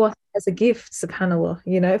came to us as a gift, subhanallah.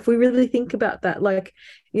 You know, if we really think about that, like,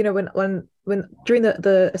 you know, when during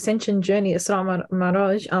the ascension journey, Isra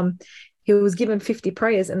Maraj, he was given 50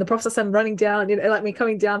 prayers, and the Prophet running down, you know, like me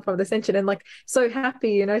coming down from the ascension and like so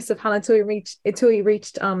happy, you know, subhanallah, until he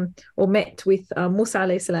reached or met with Musa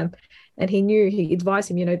alayhi salam, and he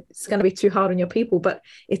advised him, you know, it's going to be too hard on your people, but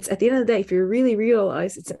it's at the end of the day, if you really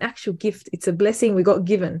realize it's an actual gift, it's a blessing we got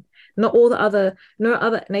given. No other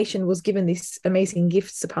nation was given this amazing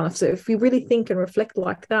gift, subhanAllah. So if we really think and reflect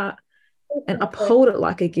like that and uphold it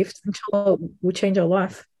like a gift, inshallah, will change our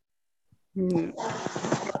life.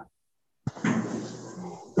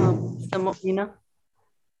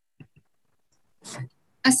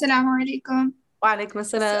 Assalamu Alaykum. Wa alaikum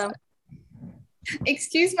assalam.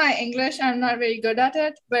 Excuse my English, I'm not very good at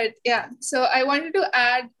it, but yeah. So I wanted to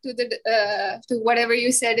add to to whatever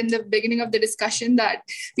you said in the beginning of the discussion, that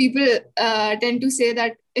people tend to say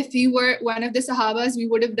that if we were one of the Sahabas, we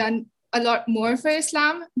would have done a lot more for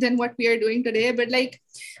Islam than what we are doing today. But like,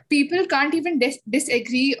 people can't even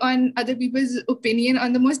disagree on other people's opinion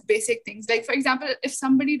on the most basic things. Like, for example, if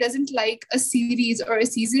somebody doesn't like a series or a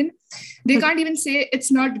season, they can't even say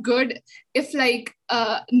it's not good if like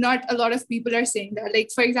not a lot of people are saying that. Like,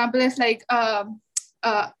 for example, if like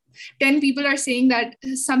 10 people are saying that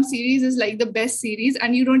some series is like the best series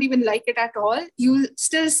and you don't even like it at all, you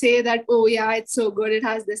still say that, oh yeah, it's so good, it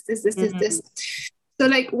has this. So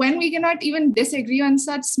like, when we cannot even disagree on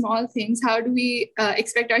such small things, how do we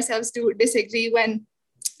expect ourselves to disagree when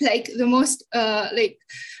like the most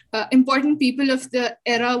important people of the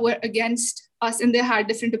era were against us and they had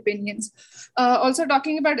different opinions? Also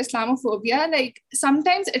talking about Islamophobia, like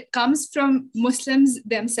sometimes it comes from Muslims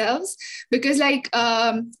themselves, because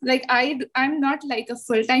I'm not like a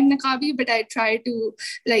full-time niqabi, but I try to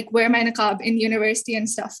like wear my niqab in university and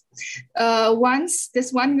stuff. Once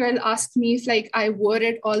this one girl asked me if like I wore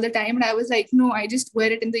it all the time, and I was like, no, I just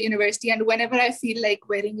wear it in the university and whenever I feel like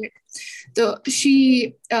wearing it. So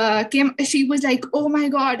she was like, oh my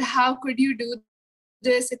God, how could you do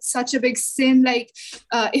this? It's such a big sin. Like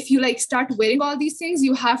if you like start wearing all these things,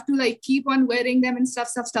 you have to like keep on wearing them and stuff.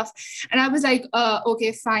 And I was like,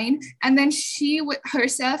 okay, fine. And then she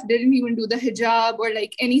herself didn't even do the hijab or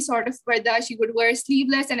like any sort of parda. She would wear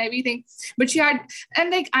sleeveless and everything, but she had, and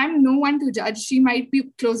like, I'm no one to judge. She might be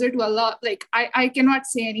closer to Allah. Like I cannot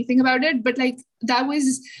say anything about it, but like that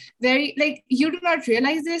was very, like, you do not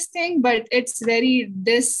realize this thing, but it's very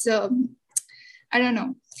I don't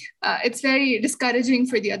know. It's very discouraging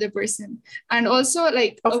for the other person. And also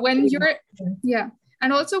like when you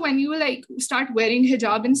like start wearing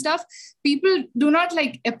hijab and stuff, people do not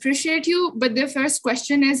like appreciate you, but their first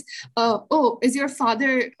question is, oh, is your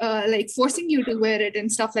father like forcing you to wear it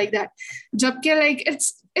and stuff like that? Jabke like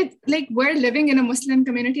it's like we're living in a Muslim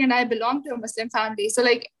community and I belong to a Muslim family. So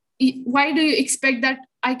like, why do you expect that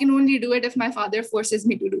I can only do it if my father forces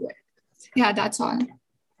me to do it? Yeah, that's all.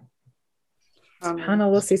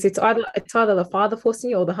 SubhanAllah, sis. It's either the father forcing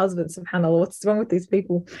you or the husband. SubhanAllah, what's wrong with these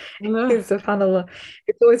people? SubhanAllah,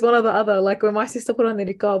 it's always one or the other. Like when my sister put on the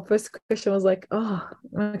niqab, first question was like, "Oh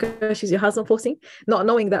my gosh, is your husband forcing?" Not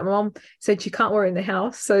knowing that my mom said she can't wear it in the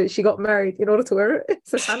house, so she got married in order to wear it.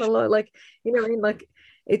 SubhanAllah, like you know what I mean? Like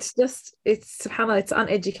it's SubhanAllah, it's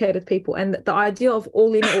uneducated people, and the idea of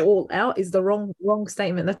all in or all out is the wrong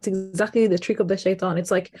statement. That's exactly the trick of the shaitan.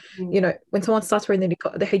 It's like when someone starts wearing the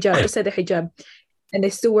hijab, just say the hijab, and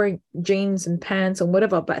they're still wearing jeans and pants and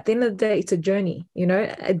whatever, but at the end of the day it's a journey.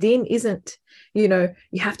 A deen isn't you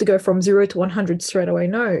have to go from 0 to 100 straight away.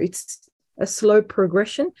 No, it's a slow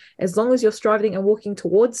progression. As long as you're striving and walking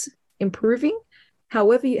towards improving, how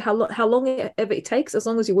long ever it takes, as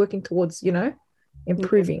long as you're working towards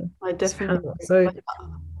improving. I definitely so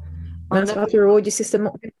that's how to reward your sister.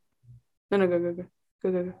 No, go.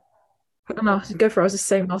 No, go for it. I was just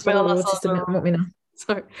saying that's what I reward sister Mu'mina.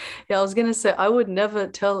 Sorry. Yeah, I was gonna say I would never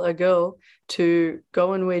tell a girl to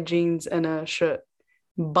go and wear jeans and a shirt.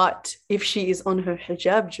 But if she is on her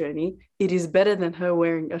hijab journey, it is better than her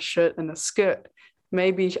wearing a shirt and a skirt.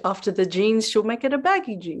 Maybe after the jeans, she'll make it a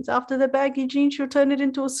baggy jeans. After the baggy jeans, she'll turn it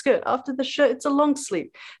into a skirt. After the shirt, it's a long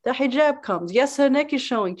sleeve. The hijab comes. Yes, her neck is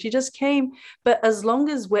showing. She just came. But as long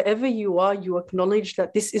as wherever you are, you acknowledge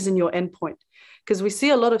that this isn't your endpoint. Because we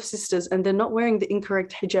see a lot of sisters and they're not wearing the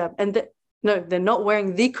incorrect hijab. And they're not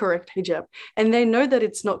wearing the correct hijab. And they know that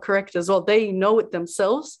it's not correct as well. They know it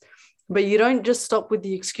themselves. But you don't just stop with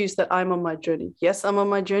the excuse that I'm on my journey. Yes, I'm on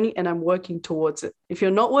my journey and I'm working towards it. If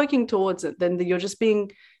you're not working towards it, then you're just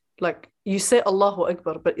being like, you say Allahu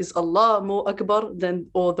Akbar, but is Allah more Akbar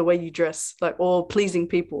or the way you dress, or pleasing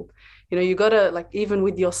people? You gotta, even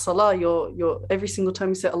with your salah, your every single time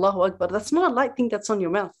you say Allahu Akbar, that's not a light thing that's on your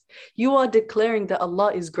mouth. You are declaring that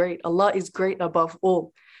Allah is great. Allah is great above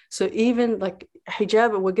all. So even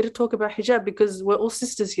hijab, we're going to talk about hijab because we're all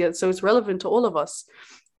sisters here. So it's relevant to all of us.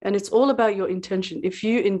 And it's all about your intention. If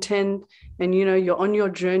you intend and you're on your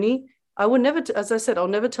journey, I would never, as I said, I'll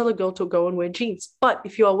never tell a girl to go and wear jeans. But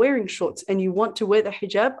if you are wearing shorts and you want to wear the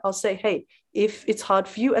hijab, I'll say, hey, if it's hard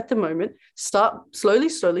for you at the moment, start slowly,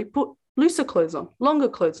 put looser clothes on, longer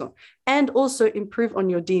clothes on, and also improve on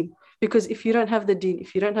your deen. Because if you don't have the deen,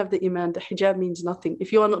 if you don't have the iman, the hijab means nothing.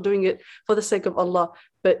 If you are not doing it for the sake of Allah,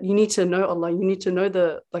 but you need to know Allah, you need to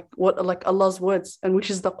know Allah's words, and which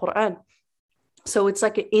is the Quran. So it's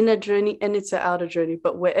like an inner journey and it's an outer journey.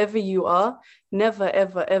 But wherever you are, never,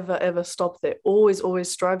 ever, ever, ever stop there. Always, always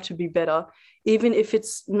strive to be better. Even if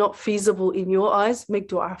it's not feasible in your eyes, make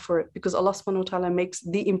dua for it, because Allah subhanahu wa ta'ala makes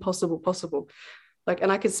the impossible possible.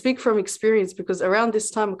 And I can speak from experience, because around this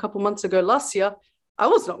time, a couple months ago, last year, I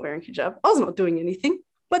was not wearing hijab. I was not doing anything.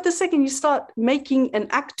 But the second you start making an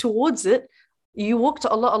act towards it, you walk to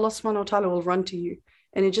Allah, Allah subhanahu wa ta'ala will run to you.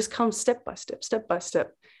 And it just comes step by step, step by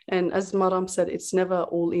step. And as Maram said, it's never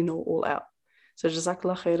all in or all out. So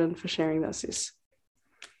Jazakallah khairan for sharing that, sis.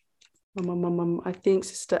 I think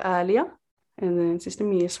Sister Alia and then Sister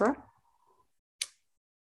Miesra.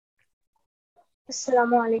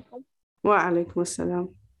 Assalamu Alaykum. Wa Alaykum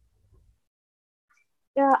Assalam.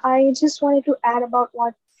 Yeah, I just wanted to add about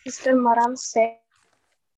what Sister Maram said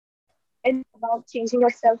about changing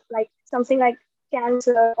yourself, like something like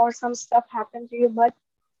cancer or some stuff happened to you, but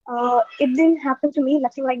it didn't happen to me,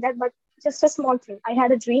 nothing like that, but just a small thing. I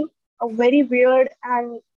had a dream, a very weird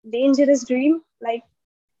and dangerous dream,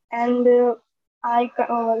 and I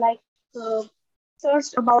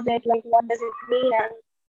searched about it, what does it mean and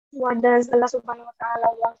what does Allah subhanahu wa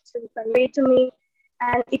ta'ala want to convey to me.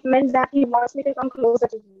 And it meant that He wants me to come closer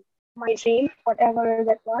to Him, my dream, whatever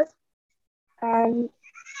that was. And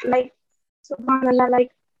subhanallah,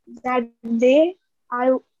 that day,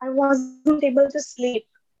 I wasn't able to sleep.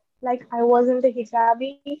 I wasn't a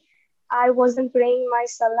hijabi, I wasn't praying my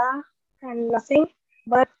salah and nothing.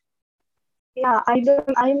 But yeah,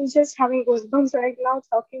 I'm just having goosebumps right now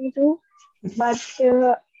talking to. But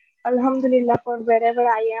alhamdulillah for wherever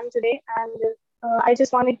I am today. And I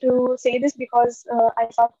just wanted to say this because I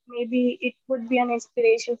thought maybe it would be an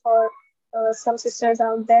inspiration for some sisters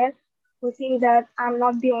out there who think that I'm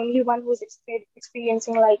not the only one who's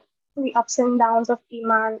experiencing the ups and downs of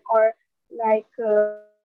Iman, or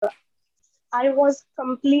I was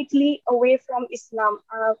completely away from Islam.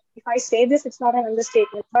 If I say this, it's not an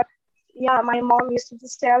understatement. But yeah, my mom used to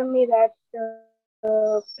just tell me that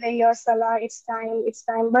pray your salah, it's time.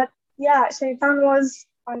 But yeah, shaitan was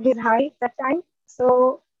on his high that time.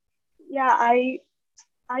 So yeah, I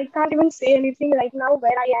can't even say anything right now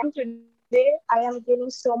where I am today. I am gaining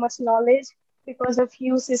so much knowledge because of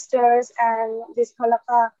you sisters and this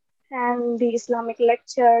halaqa and the Islamic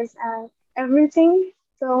lectures and everything.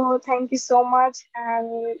 So thank you so much.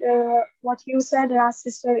 And what you said, Ras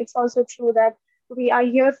sister, it's also true that we are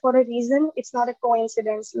here for a reason. It's not a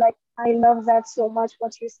coincidence. Like, I love that so much,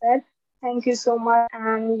 what you said. Thank you so much.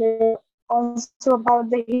 And also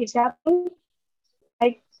about the hijab thing,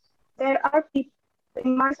 like, there are people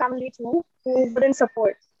in my family too who wouldn't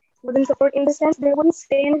support. Wouldn't support in the sense they wouldn't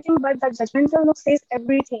say anything, but the judgmental look says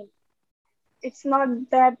everything. It's not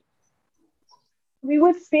that we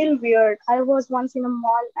would feel weird. I was once in a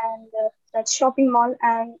mall and that shopping mall,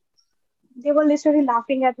 and they were literally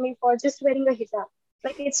laughing at me for just wearing a hijab.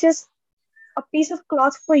 Like, it's just a piece of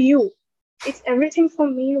cloth for you. It's everything for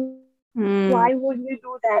me. Why would you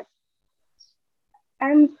do that?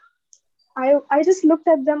 And I just looked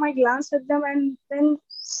at them, I glanced at them, and then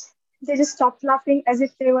they just stopped laughing as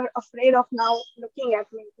if they were afraid of now looking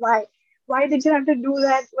at me. Why? Why did you have to do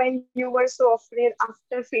that when you were so afraid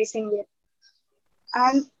after facing it?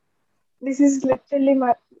 And this is literally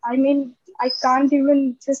I can't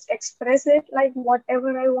even just express it, like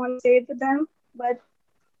whatever I want to say to them. But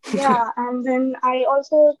yeah, and then I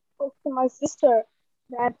also spoke to my sister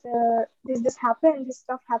that this happened, this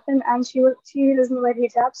stuff happened, and she doesn't wear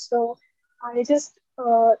hijab. So I just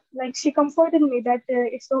like, she comforted me that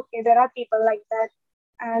it's okay, there are people like that,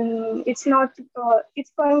 and it's not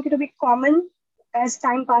it's going to be common as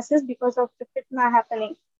time passes because of the fitna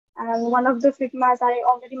happening. And one of the fitnas I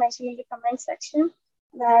already mentioned in the comment section,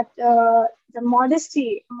 that the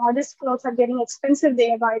modest clothes are getting expensive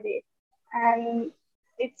day by day, and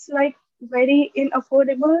it's like very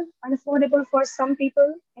unaffordable for some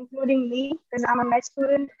people, including me, because I'm a med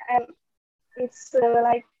student, and it's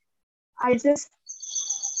like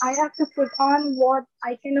I have to put on what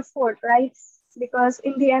I can afford, right? Because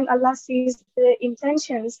in the end, Allah sees the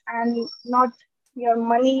intentions and not your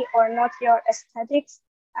money or not your aesthetics.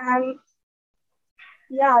 And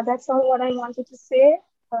yeah, that's all what I wanted to say.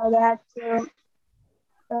 That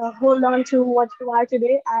hold on to what you are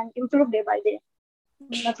today and improve day by day.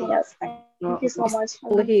 Nothing else. Thank you so much.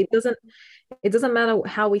 It doesn't matter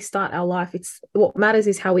how we start our life. It's what matters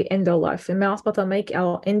is how we end our life. And may Allah make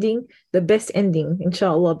our ending the best ending,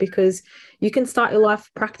 inshallah, because you can start your life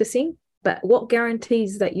practicing, but what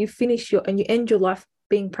guarantees that you finish and you end your life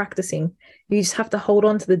being practicing? You just have to hold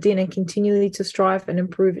on to the din and continually to strive and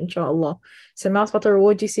improve, inshallah. So may Allah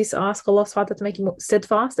reward you, sis. Ask Allah to make you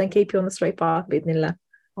steadfast and keep you on the straight path, bi'idhnillah.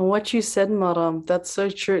 And what you said, Maram, that's so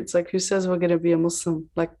true. It's like, who says we're going to be a Muslim?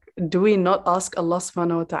 Like, do we not ask Allah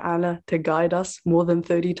subhanahu wa ta'ala to guide us more than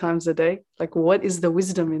 30 times a day? Like, what is the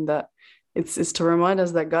wisdom in that? It's to remind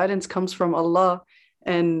us that guidance comes from Allah.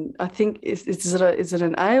 And I think, is it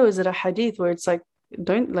an ayah or is it a hadith where it's like,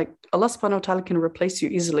 don't, like, Allah subhanahu wa ta'ala can replace you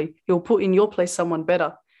easily. He'll put in your place someone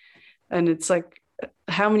better. And it's like,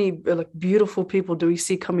 how many like beautiful people do we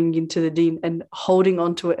see coming into the deen and holding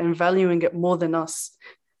on to it and valuing it more than us?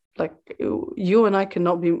 Like, you and I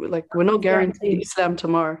cannot be, like, we're not guaranteed Islam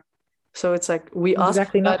tomorrow. So it's like, we ask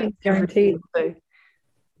exactly, nothing's guaranteed.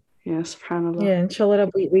 Yeah, subhanallah. Yeah,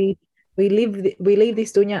 inshallah, we leave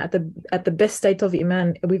this dunya at the best state of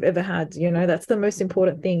iman we've ever had. You know, that's the most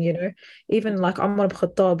important thing. You know, even like Umar ibn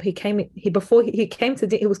Khattab,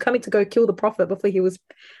 he was coming to go kill the Prophet before he was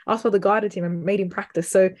asked for the guided him and made him practice.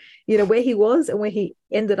 So, you know, where he was and where he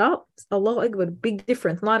ended up, Allahu Akbar, big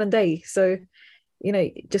difference, night and day. So, you know,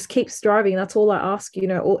 just keep striving. That's all I ask, you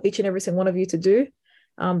know, each and every single one of you to do.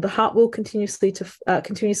 The heart will continuously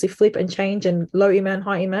flip and change, and low iman,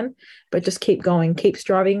 high iman, but just keep going, keep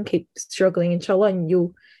striving, keep struggling, inshallah, and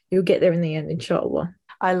you'll get there in the end, inshallah.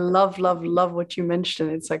 I love what you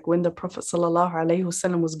mentioned. It's like when the Prophet sallallahu alaihi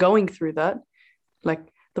wasallam was going through that, like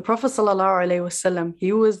the Prophet sallallahu alaihi wasallam,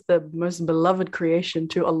 he was the most beloved creation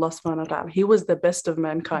to Allah subhanahu wa ta'ala. He was the best of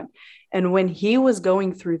mankind. And when he was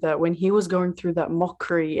going through that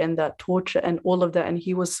mockery and that torture and all of that, and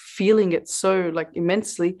he was feeling it so like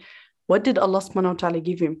immensely, what did Allah subhanahu wa ta'ala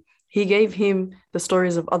give him? He gave him the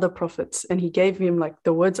stories of other prophets, and he gave him like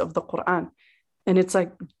the words of the Quran. And it's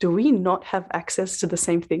like, do we not have access to the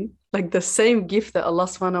same thing? Like the same gift that Allah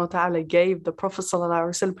subhanahu wa ta'ala gave the Prophet sallallahu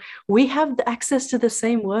alaihi wasallam, we have the access to the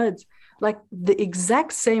same words. Like the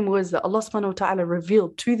exact same words that Allah subhanahu wa ta'ala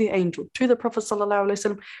revealed to the angel, to the Prophet sallallahu alaihi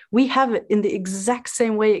wasallam, we have it in the exact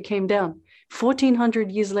same way it came down.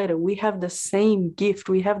 1400 years later, we have the same gift,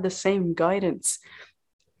 we have the same guidance.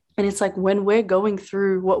 And it's like, when we're going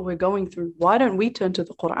through what we're going through, why don't we turn to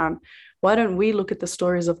the Quran? Why don't we look at the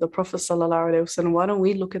stories of the Prophet sallallahu alaihi wasallam? Why don't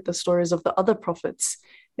we look at the stories of the other prophets?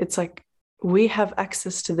 It's like, we have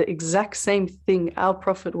access to the exact same thing our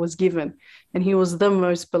Prophet was given, and he was the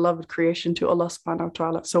most beloved creation to Allah subhanahu wa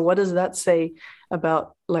ta'ala. So what does that say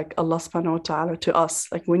about like Allah subhanahu wa ta'ala to us?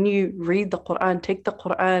 Like when you read the Quran, take the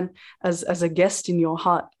Quran as a guest in your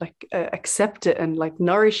heart, like accept it and like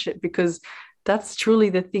nourish it, because that's truly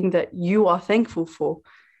the thing that you are thankful for.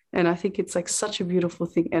 And I think it's like such a beautiful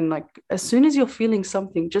thing. And like as soon as you're feeling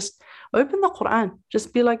something, just open the Quran.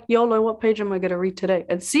 Just be like, YOLO, what page am I going to read today?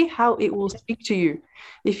 And see how it will speak to you.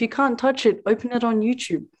 If you can't touch it, open it on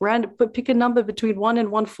YouTube. Pick a number between 1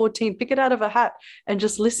 and 114. Pick it out of a hat and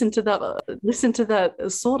just listen to that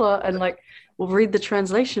surah, and like we'll read the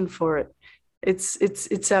translation for it.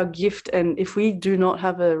 It's our gift. And if we do not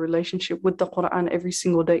have a relationship with the Quran every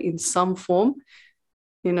single day in some form,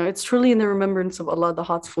 it's truly in the remembrance of Allah the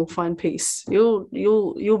hearts will find peace. You'll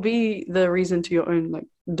be the reason to your own like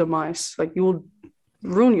demise. Like you will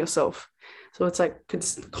ruin yourself. So it's like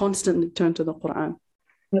constantly turn to the Quran.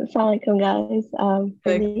 Assalamu Alaykum, guys.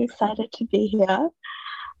 Really excited to be here.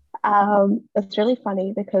 It's really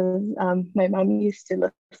funny because my mum used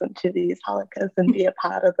to listen to these halaqas and be a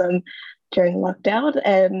part of them during lockdown,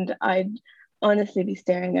 and I'd honestly be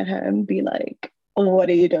staring at her and be like, "What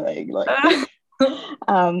are you doing?" Like.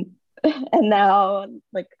 And now,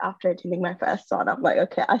 like after attending my first one, I'm like,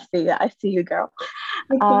 okay, I see you, girl.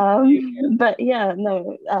 But yeah,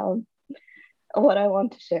 no. What I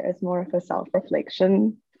want to share is more of a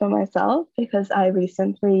self-reflection for myself, because I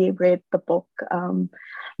recently read the book,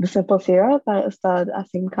 The Simple Seerah by Ustad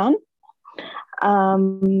Asim Khan,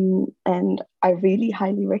 and I really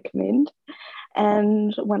highly recommend.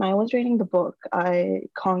 And when I was reading the book, I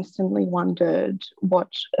constantly wondered what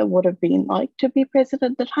it would have been like to be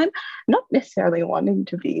president at the time. Not necessarily wanting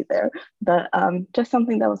to be there, but just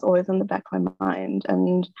something that was always in the back of my mind.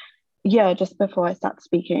 And yeah, just before I start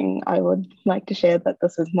speaking, I would like to share that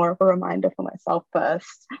this is more of a reminder for myself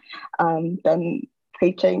first than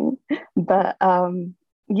preaching. But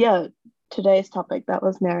yeah, today's topic that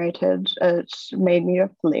was narrated, it made me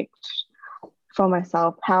reflect for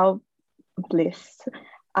myself how blessed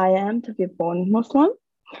I am to be born Muslim,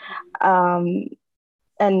 and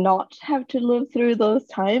not have to live through those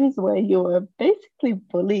times where you were basically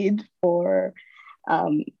bullied for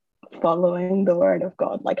following the word of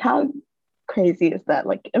God. Like how crazy is that?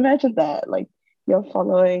 Like imagine that, like you're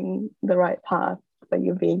following the right path but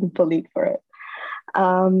you're being bullied for it.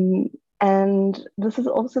 And this is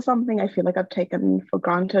also something I feel like I've taken for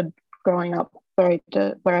granted growing up, where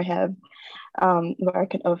I have where I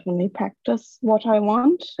can openly practice what I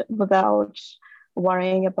want without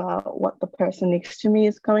worrying about what the person next to me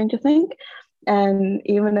is going to think. And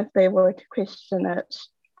even if they were to question it,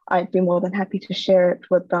 I'd be more than happy to share it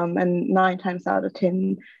with them. And 9 times out of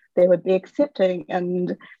 10, they would be accepting.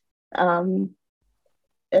 And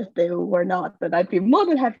if they were not, then I'd be more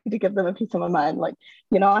than happy to give them a piece of my mind. Like,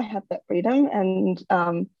 I have that freedom, and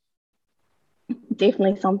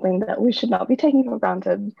definitely something that we should not be taking for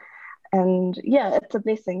granted. And yeah, it's a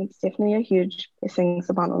blessing. It's definitely a huge blessing,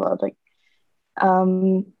 subhanAllah. Like,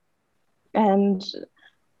 and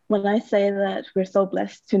when I say that we're so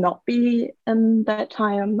blessed to not be in that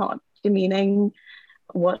time, I'm not demeaning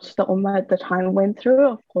what the Ummah at the time went through.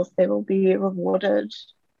 Of course, they will be rewarded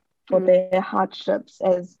for their hardships,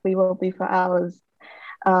 as we will be for ours.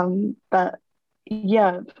 But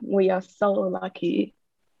yeah, we are so lucky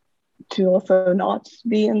to also not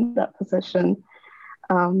be in that position.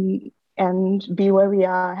 And be where we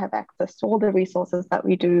are, have access to all the resources that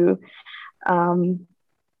we do, and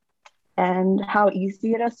how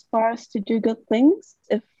easy it is for us to do good things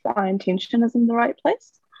if our intention is in the right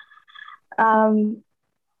place.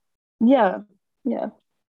 Yeah.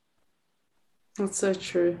 That's so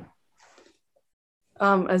true.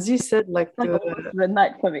 As you said, like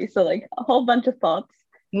midnight for me, so like a whole bunch of thoughts.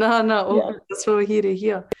 No, that's what we're here to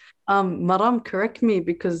hear. Maram, correct me,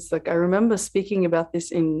 because like I remember speaking about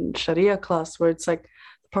this in Sharia class, where it's like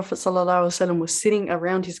the Prophet ﷺ was sitting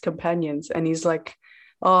around his companions and he's like,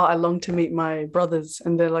 "Oh, I long to meet my brothers,"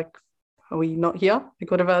 and they're like, "Are we not here?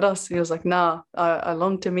 Like, what about us?" And he was like, "Nah, I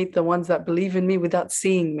long to meet the ones that believe in me without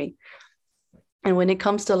seeing me." And when it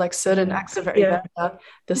comes to like certain acts of ibadah,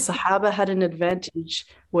 the Sahaba had an advantage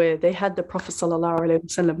where they had the Prophet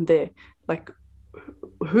ﷺ there. Like,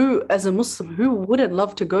 who, as a Muslim, who wouldn't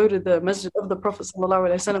love to go to the masjid of the Prophet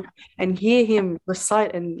ﷺ and hear him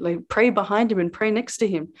recite and like pray behind him and pray next to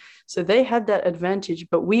him? So they had that advantage,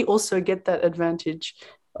 but we also get that advantage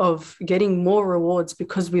of getting more rewards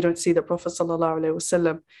because we don't see the Prophet sallallahu alaihi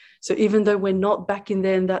wasallam. So even though we're not back in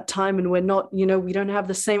there in that time, and we're not, we don't have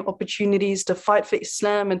the same opportunities to fight for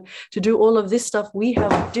Islam and to do all of this stuff, we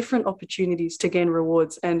have different opportunities to gain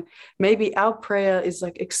rewards. And maybe our prayer is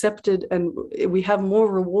like accepted and we have more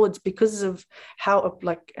rewards because of how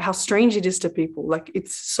strange it is to people. Like,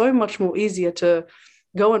 it's so much more easier to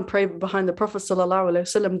go and pray behind the Prophet sallallahu alaihi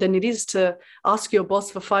wasallam than it is to ask your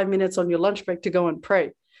boss for 5 minutes on your lunch break to go and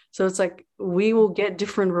pray. So it's like we will get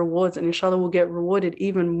different rewards, and inshallah we'll get rewarded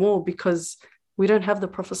even more because we don't have the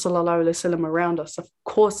Prophet sallallahu alaihi wasallam around us. Of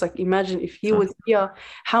course, like, imagine if he was here,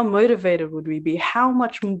 how motivated would we be? How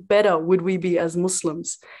much better would we be as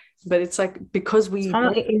Muslims? But it's like because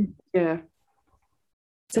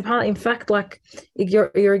SubhanAllah, in fact, like,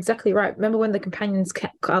 you're exactly right. Remember when the companions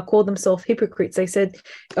called themselves hypocrites? They said,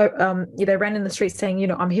 they ran in the streets saying,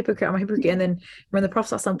 I'm a hypocrite. And then when the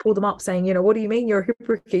Prophet pulled them up saying, what do you mean you're a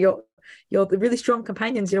hypocrite? You're the really strong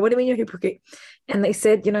companions. What do you mean you're a hypocrite? And they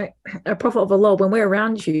said, a Prophet of Allah, when we're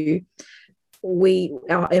around you,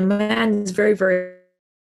 our iman is very, very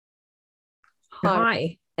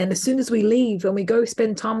high. And as soon as we leave and we go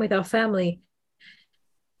spend time with our family,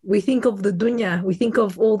 we think of the dunya, we think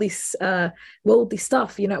of all this worldly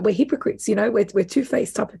stuff, we're hypocrites, we're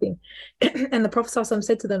two-faced type of thing. And the Prophet ﷺ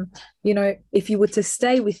said to them, if you were to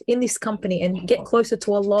stay within this company and get closer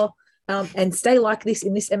to Allah, and stay like this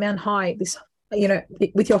in this amount high, this,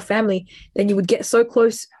 with your family, then you would get so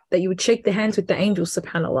close that you would shake the hands with the angels,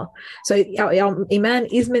 subhanAllah. So our iman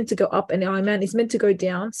is meant to go up and our iman is meant to go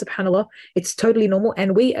down, subhanAllah. It's totally normal.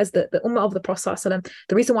 And we, as the ummah of the Prophet ﷺ,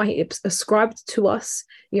 the reason why he ascribed to us,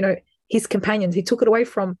 his companions, he took it away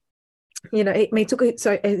from,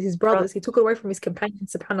 his brothers, he took it away from his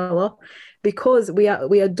companions, subhanAllah, because we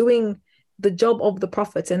are doing the job of the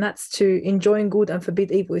prophets, and that's to enjoin good and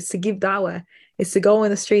forbid evil, is to give da'wah, is to go in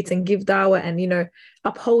the streets and give da'wah and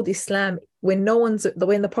uphold Islam when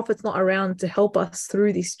the prophet's not around to help us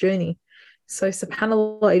through this journey. So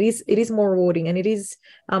subhanAllah, it is more rewarding and it is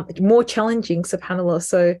more challenging, subhanAllah.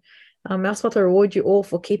 So I just want to reward you all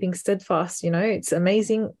for keeping steadfast. It's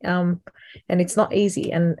amazing, and it's not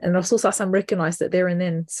easy, and Rasul Sallallahu recognized that there and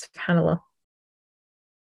then, subhanAllah.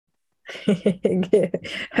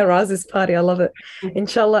 Haraz's party, I love it.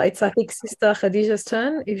 Inshallah, it's, I think, Sister Khadija's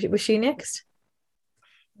turn. Was she next?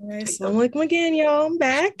 Assalamu Alaykum again, y'all. I'm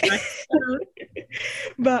back.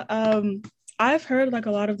 But I've heard like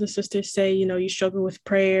a lot of the sisters say, you struggle with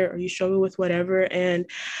prayer or you struggle with whatever, and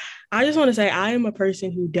I just want to say I am a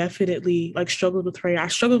person who definitely like struggled with prayer. I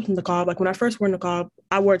struggled with niqab. Like when I first wore niqab,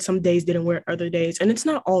 I wore it some days, didn't wear it other days. And it's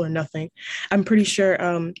not all or nothing. I'm pretty sure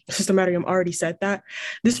Sister Mariam already said that.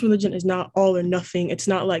 This religion is not all or nothing. It's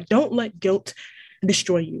not like, don't let guilt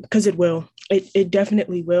destroy you, because it will. It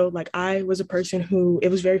definitely will. Like I was a person who, it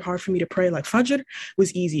was very hard for me to pray. Like Fajr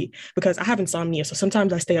was easy because I have insomnia. So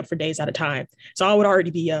sometimes I stay up for days at a time. So I would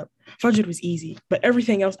already be up. Fajr was easy, but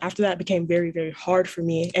everything else after that became very, very hard for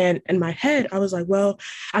me. And in my head, I was like, well,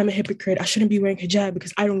 I'm a hypocrite. I shouldn't be wearing hijab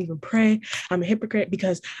because I don't even pray. I'm a hypocrite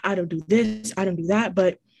because I don't do this. I don't do that.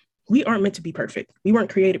 But we aren't meant to be perfect. We weren't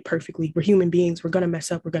created perfectly. We're human beings. We're going to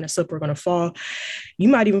mess up. We're going to slip. We're going to fall. You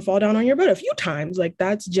might even fall down on your butt a few times. Like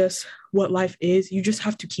that's just what life is. You just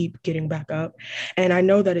have to keep getting back up. And I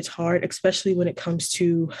know that it's hard, especially when it comes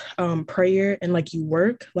to prayer and like you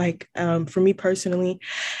work. Like for me personally,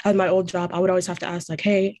 at my old job, I would always have to ask like,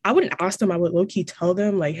 hey, I wouldn't ask them. I would low-key tell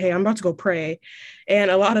them like, hey, I'm about to go pray. And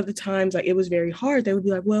a lot of the times like it was very hard. They would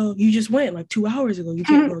be like, well, you just went like 2 hours ago. You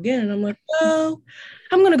can't go again. And I'm like, well,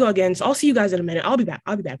 I'm going to go again. So I'll see you guys in a minute. I'll be back.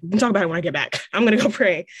 We can talk about it when I get back. I'm going to go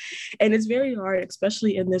pray. And it's very hard,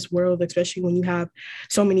 especially in this world, especially when you have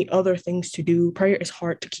so many other things to do. Prayer is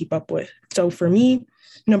hard to keep up with. So for me,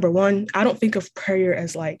 number one, I don't think of prayer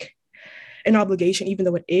as like an obligation, even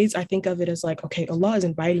though it is. I think of it as like, okay, Allah is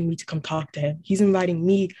inviting me to come talk to him. He's inviting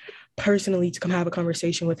me personally to come have a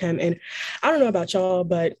conversation with him. And I don't know about y'all,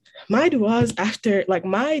 but my du'as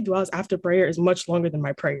after prayer is much longer than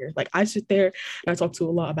my prayer. Like I sit there and I talk to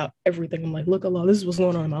Allah about everything. I'm like, look, Allah, this is what's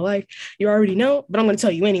going on in my life. You already know, but I'm going to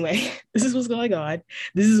tell you anyway. This is what's going on.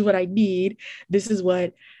 This is what I need. This is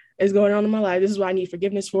what is going on in my life. This is what I need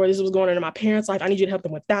forgiveness for. This is what's going on in my parents' life. I need you to help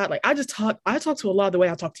them with that. Like I talk to Allah the way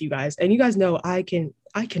I talk to you guys. And you guys know I can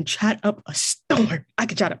chat up a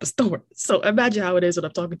storm. So imagine how it is when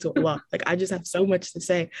I'm talking to Allah. Like I just have so much to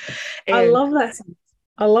say. And I love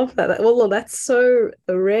that. Wallah, that's so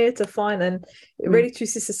rare to find. And already two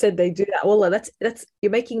sisters said they do that. Wallah, that's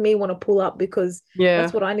you're making me want to pull up because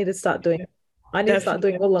that's what I need to start doing. I need to start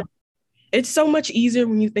doing Wallah. It's so much easier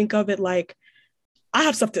when you think of it like I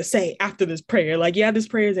have stuff to say after this prayer. Like, yeah, this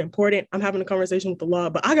prayer is important. I'm having a conversation with Allah,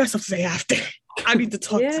 but I got stuff to say after. I need to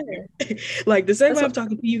talk to you. Like, the same way I'm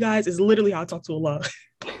talking to you guys is literally how I talk to Allah.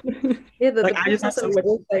 Like, I just have so much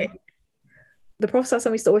to say. The Prophet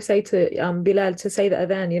used to always say to Bilal to say the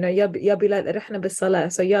adhan, Ya Bilal, rihna bis salah.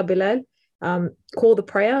 So, Ya Bilal, call the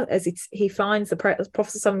prayer as he finds the prayer. The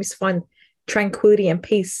Prophet used to find tranquility and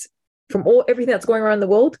peace from everything that's going around the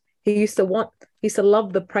world. He used to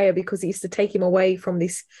love the prayer because it used to take him away from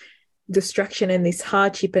this distraction and this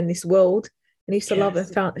hardship and this world. And he used to love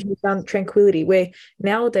and found tranquility, where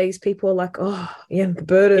nowadays people are like, oh, yeah, the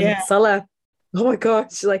burden, salah. Oh my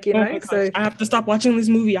gosh, like, so I have to stop watching this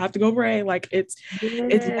movie. I have to go pray. Like, it's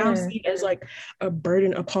now seen as like a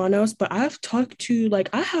burden upon us. But I've talked to, like,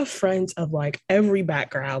 I have friends of like every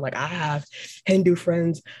background. Like, I have Hindu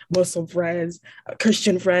friends, Muslim friends,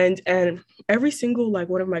 Christian friends, and every single like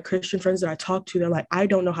one of my Christian friends that I talk to, they're like, I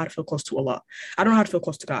don't know how to feel close to Allah. I don't know how to feel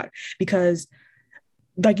close to God, because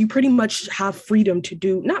like you pretty much have freedom to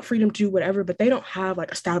do, not freedom to do whatever, but they don't have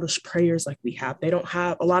like established prayers like we have. They don't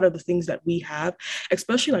have a lot of the things that we have,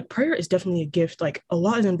 especially like prayer is definitely a gift. Like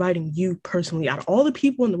Allah is inviting you personally, out of all the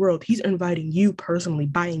people in the world, he's inviting you personally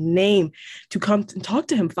by name to come and talk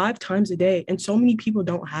to him 5 times a day. And so many people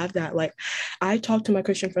don't have that. Like, I talk to my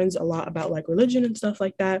Christian friends a lot about like religion and stuff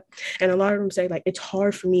like that. And a lot of them say like, it's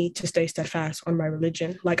hard for me to stay steadfast on my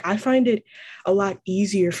religion. Like, I find it a lot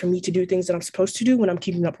easier for me to do things that I'm supposed to do when I'm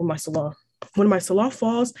keeping up with my salah. When my salah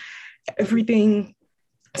falls, everything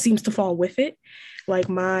seems to fall with it. Like,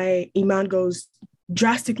 my iman goes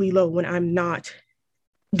drastically low when I'm not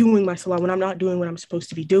doing my salah, when I'm not doing what I'm supposed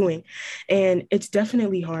to be doing. And it's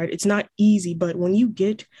definitely hard. It's not easy, but when you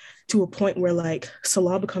get to a point where like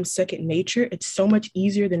salah becomes second nature, it's so much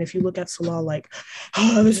easier than if you look at salah like,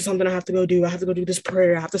 oh, this is something I have to go do. I have to go do this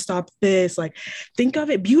prayer. I have to stop this. Like, think of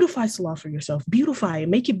it, beautify salah for yourself. Beautify it,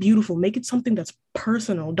 make it beautiful, make it something that's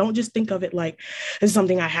personal. Don't just think of it like it's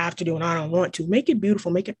something I have to do and I don't want to. Make it beautiful,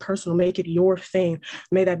 make it personal, make it your thing.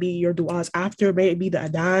 May that be your du'as after, may it be the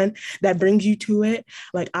adhan that brings you to it.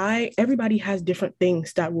 Like, everybody has different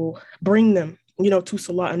things that will bring them, to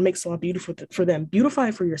salah and make salah beautiful for them. Beautify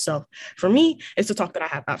it for yourself. For me, it's the talk that I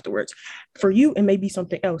have afterwards. For you, it may be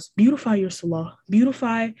something else. Beautify your salah.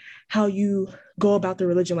 Beautify how you go about the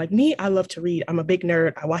religion. Like me, I love to read. I'm a big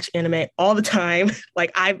nerd. I watch anime all the time.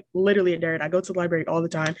 Like, I'm literally a nerd. I go to the library all the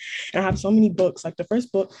time. And I have so many books. Like, the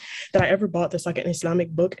first book that I ever bought that's like an Islamic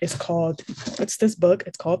book is called, it's this book.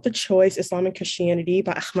 It's called The Choice, Islam and Christianity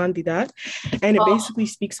by Ahmad Didat. And it basically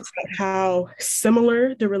speaks about how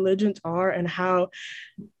similar the religions are and how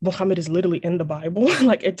Muhammad is literally in the Bible.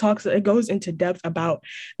 Like, it goes into depth about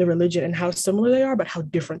the religion and how similar they are, but how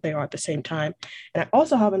different they are at the same time. And I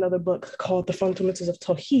also have another book called The Fundamentals of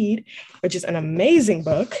Tawheed, which is an amazing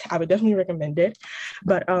book. I would definitely recommend it.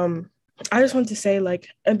 But I just wanted to say, like,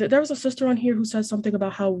 and there was a sister on here who said something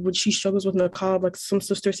about how when she struggles with niqab, like some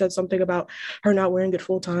sister said something about her not wearing it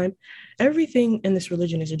full time. Everything in this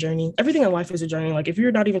religion is a journey. Everything in life is a journey. Like, if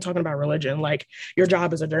you're not even talking about religion, like, your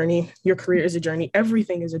job is a journey, your career is a journey,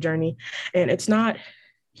 everything is a journey. And it's not,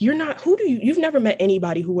 you've never met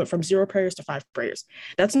anybody who went from 0 prayers to 5 prayers.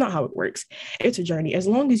 That's not how it works. It's a journey. As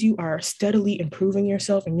long as you are steadily improving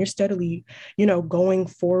yourself and you're steadily, going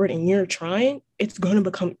forward and you're trying, it's going to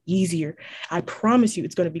become easier. I promise you,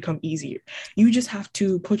 it's going to become easier. You just have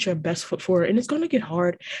to put your best foot forward, and it's going to get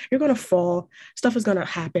hard. You're going to fall. Stuff is going to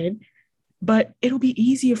happen, but it'll be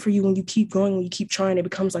easier for you when you keep going, when you keep trying. It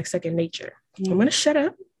becomes like second nature. I'm going to shut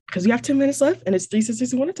up, because we have 10 minutes left and it's 3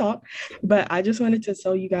 sisters who want to talk. But I just wanted to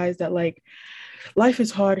tell you guys that, like, life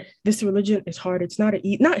is hard. This religion is hard. It's not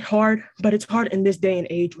hard, but it's hard in this day and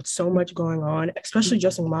age with so much going on, especially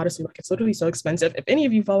dressing modestly. Like, it's literally so expensive. If any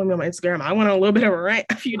of you follow me on my Instagram, I went on a little bit of a rant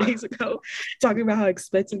a few days ago talking about how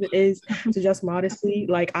expensive it is to dress modestly.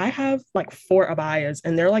 Like, I have like 4 abayas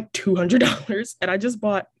and they're like $200. And I just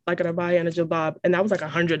bought like an abaya and a jilbab and that was like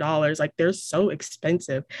 $100. Like, they're so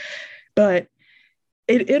expensive. But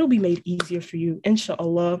it'll be made easier for you,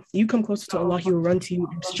 inshallah. You come closer to Allah, he will run to you.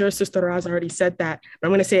 I'm sure Sister Raz already said that, but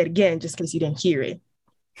I'm going to say it again just in case you didn't hear it.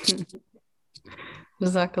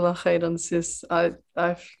 Jazakallah khairan, sis.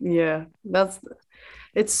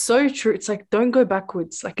 It's so true. It's like, don't go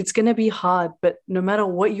backwards. Like, it's going to be hard, but no matter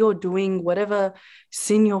what you're doing, whatever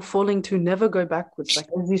sin you're falling to, never go backwards. Like,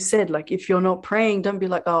 as you said, like, if you're not praying, don't be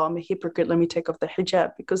like, oh, I'm a hypocrite, let me take off the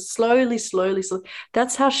hijab, because slowly,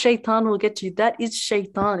 that's how shaitan will get you. That is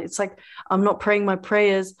shaitan. It's like, I'm not praying my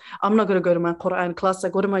prayers. I'm not going to go to my Quran class.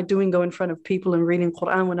 Like, what am I doing? Go in front of people and reading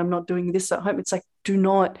Quran when I'm not doing this at home? It's like, do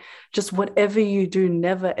not, just whatever you do,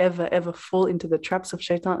 never, ever, ever fall into the traps of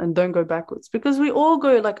shaitan, and don't go backwards, because we all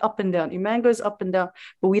go like up and down. Iman goes up and down,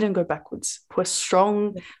 but we don't go backwards. We're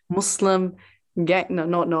strong Muslim gang, no,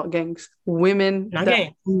 not gangs, women, Not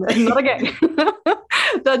gang. not a gang,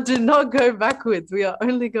 that do not go backwards. We are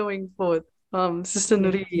only going forward. Sister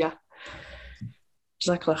Nuriya.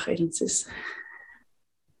 Jazakallah khairan, sis.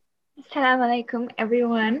 Assalamu Alaykum,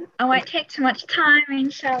 everyone. I won't take too much time,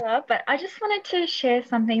 inshallah, but I just wanted to share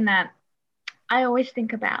something that I always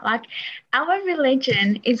think about. Like, our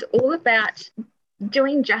religion is all about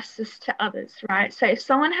doing justice to others, right? So if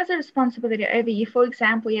someone has a responsibility over you, for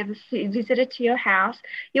example, you have a visitor to your house,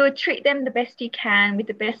 you would treat them the best you can with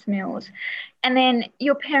the best meals. And then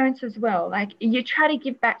your parents as well, like you try to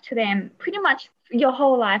give back to them pretty much your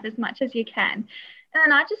whole life as much as you can.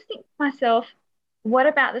 And I just think to myself, what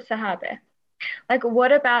about the Sahaba? Like,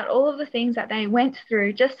 what about all of the things that they went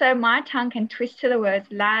through just so my tongue can twist to the words,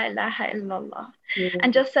 La ilaha illallah.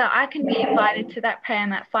 And just so I can be invited to that prayer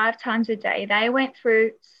mat 5 times a day. They went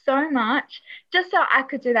through so much just so I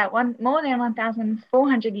could do that more than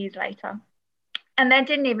 1,400 years later. And they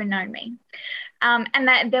didn't even know me. And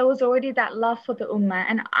that there was already that love for the ummah,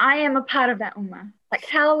 and I am a part of that ummah. Like,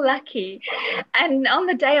 how lucky. And on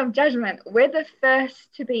the day of judgment, we're the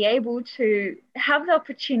first to be able to have the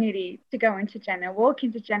opportunity to go into Jannah, walk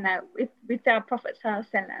into Jannah with our Prophet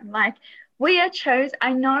ﷺ. Like, we are chosen.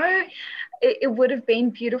 I know it would have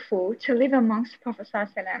been beautiful to live amongst the Prophet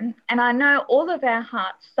ﷺ, and I know all of our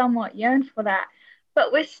hearts somewhat yearn for that,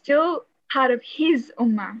 but we're still part of his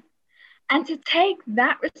ummah. And to take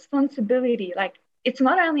that responsibility, like, it's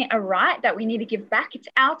not only a right that we need to give back, it's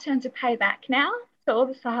our turn to pay back now to all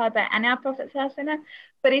the Sahaba and our Prophet ﷺ,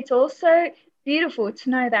 but it's also beautiful to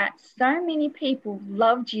know that so many people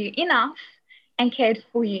loved you enough and cared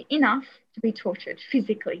for you enough to be tortured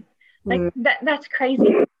physically. Like, that's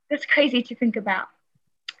crazy. That's crazy to think about.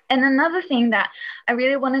 And another thing that I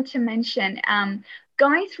really wanted to mention,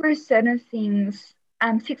 going through certain things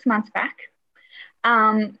 6 months back,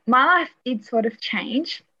 my life did sort of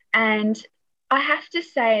change. And I have to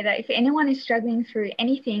say that if anyone is struggling through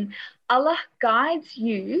anything, Allah guides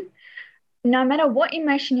you. No matter what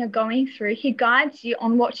emotion you're going through, he guides you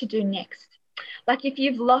on what to do next. Like, if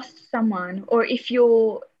you've lost someone, or if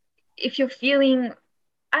you're feeling,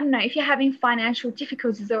 I don't know, if you're having financial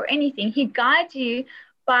difficulties or anything, he guides you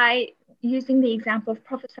by using the example of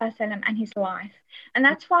Prophet ﷺ and his life. And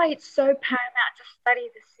that's why it's so paramount to study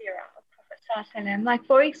the seerah of Prophet ﷺ. Like,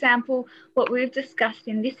 for example, what we've discussed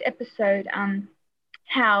in this episode,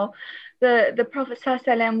 how the Prophet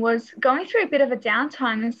ﷺ was going through a bit of a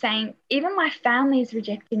downtime and saying, even my family is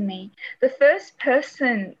rejecting me. The first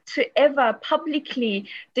person to ever publicly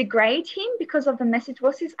degrade him because of the message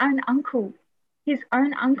was his own uncle. His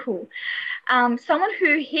own uncle. Someone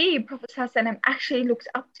who Prophet ﷺ, actually looks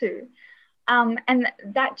up to. And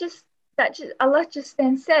that just Allah just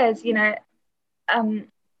then says,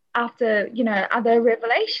 after, other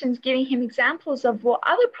revelations, giving him examples of what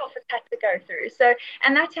other prophets had to go through. So,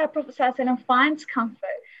 and that's how Prophet ﷺ finds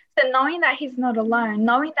comfort. So knowing that he's not alone,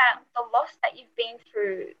 knowing that the loss that you've been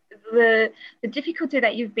through, the difficulty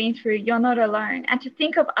that you've been through, you're not alone. And to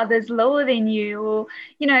think of others lower than you, or,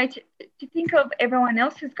 to think of everyone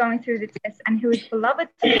else who's going through the test and who is beloved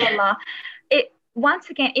to Allah, once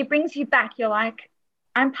again, it brings you back. You're like,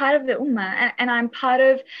 I'm part of the ummah, and I'm part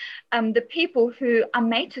of the people who are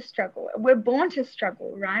made to struggle. We're born to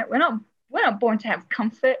struggle, right? We're not born to have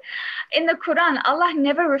comfort. In the Quran, Allah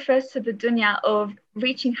never refers to the dunya of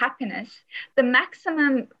reaching happiness. The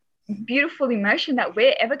maximum beautiful emotion that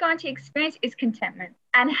we're ever going to experience is contentment.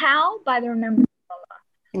 And how? By the remembrance of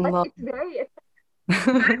Allah. Like, it's very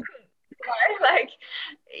like,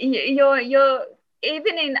 you're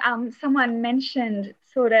even in someone mentioned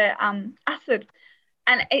Surah Asr,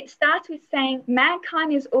 and it starts with saying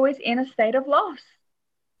mankind is always in a state of loss,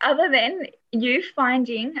 other than you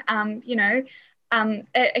finding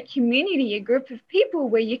a community, a group of people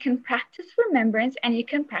where you can practice remembrance and you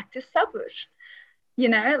can practice sabr.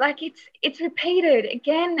 Like, it's repeated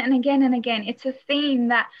again and again and again. It's a theme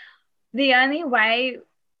that the only way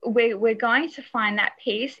we're going to find that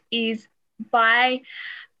peace is by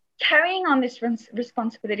carrying on this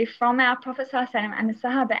responsibility from our Prophet ﷺ and the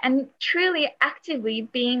Sahaba, and truly actively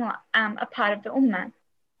being a part of the Ummah.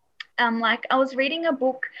 Like, I was reading a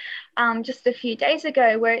book just a few days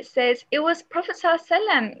ago where it says it was Prophet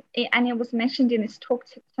ﷺ, and it was mentioned in this talk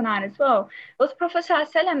tonight as well. It was Prophet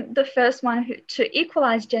ﷺ, the first one to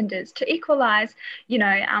equalize genders, to equalize,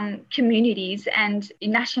 communities and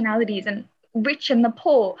nationalities, and rich and the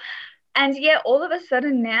poor. And yeah, all of a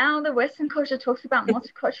sudden now the Western culture talks about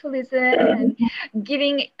multiculturalism and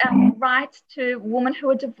giving rights to women who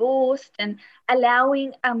are divorced and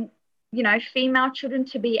allowing, female children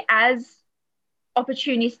to be as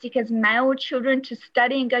opportunistic as male children to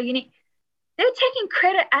study and go uni. They're taking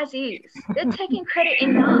credit as is. They're taking credit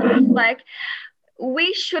enough. Like,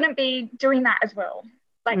 we shouldn't be doing that as well.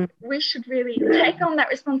 Like, we should really take on that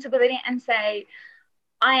responsibility and say,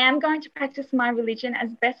 I am going to practice my religion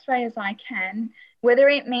as best way as I can, whether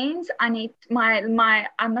it means I need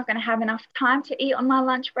I'm not going to have enough time to eat on my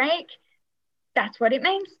lunch break. That's what it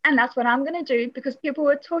means. And that's what I'm going to do, because people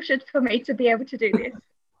were tortured for me to be able to do this.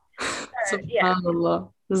 So, yeah.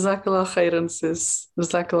 SubhanAllah. Jazakallah khairan, sis.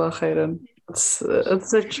 Jazakallah khairan. It's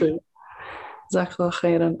so true. Jazakallah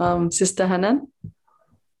khairan. Sister Hanan?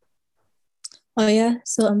 Oh yeah,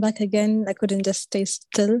 so I'm back again. I couldn't just stay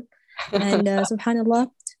still. And subhanallah,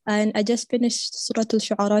 and I just finished Surah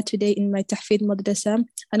Al-Shu'ara today in my Tahfidh madrasa,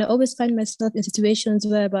 and I always find myself in situations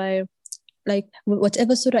whereby, like,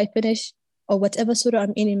 whatever surah I finish or whatever surah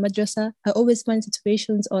I'm in madrasa, I always find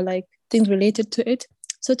situations or like things related to it.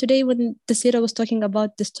 So today when the seerah was talking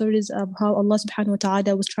about the stories of how Allah subhanahu wa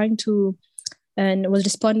ta'ala was trying to and was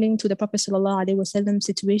responding to the Prophet sallallahu alaihi wasallam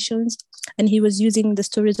situations, and he was using the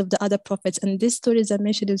stories of the other prophets, and these stories are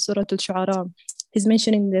mentioned in Surah Al-Shu'ara. He's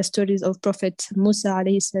mentioning the stories of Prophet Musa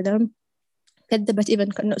alayhi salam. كذبت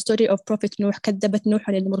even story of Prophet Nuh. كذبت نوح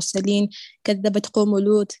للمرسلين. كذبت قوم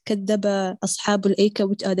لوط. كذب أصحاب الأيكة,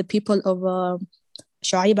 which are the people of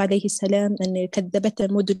Shu'aib alayhi salam. And كذبت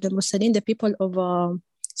ثمود للمرسلين, the people of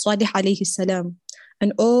Salih alayhi salam.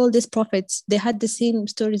 And all these prophets, they had the same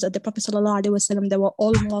stories of the Prophet sallallahu alaihi wasallam. They were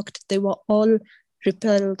all mocked. They were all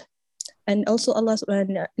repelled. And also Allah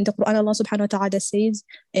in the Quran, Allah subhanahu wa ta'ala says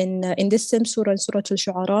in this same surah, Surah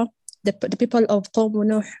Al-Shu'ara, the people of Qawm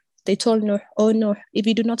Nuh, they told Nuh, "Oh Nuh, if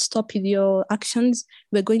you do not stop with your actions,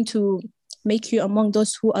 we're going to make you among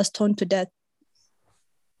those who are stoned to death."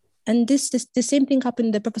 And the same thing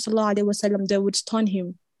happened to the Prophet sallallahu alaihi wasallam. They would stone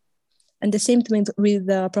him. And the same thing with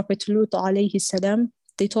Prophet Lut alayhi salam.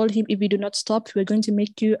 They told him, if you do not stop, we're going to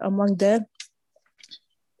make you among the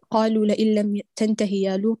قالوا لئن لم تنتهي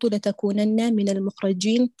يا لوط لتكونن من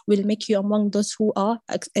المخرجين. We'll make you among those who are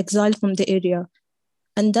exiled from the area.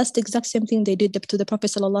 And that's the exact same thing they did to the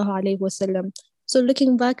Prophet sallallahu alaihi wasallam. So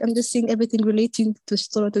looking back, I'm just seeing everything relating to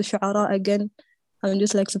Surah Al-Shu'ara again. I'm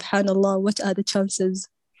just like, subhanallah, what are the chances?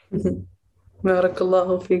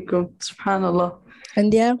 Barakallahu feekum. Subhanallah.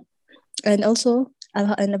 And yeah, and also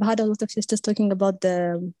I've had a lot of sisters talking about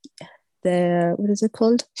the what is it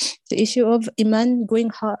called? The issue of iman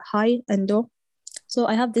going high and low. So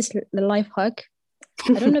I have this life hack.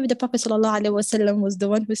 I don't know if the Prophet sallallahu alaihi wasallam was the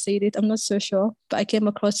one who said it. I'm not so sure, but I came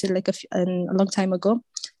across it like a long time ago.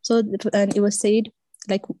 So and it was said,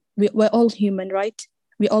 like, we're all human, right?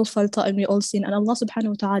 We all falter and we all sin. And Allah subhanahu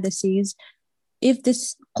wa ta'ala says, if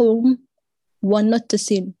this qawm were not to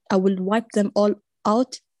sin, I will wipe them all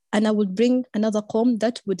out and I will bring another qawm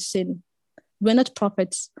that would sin. We're not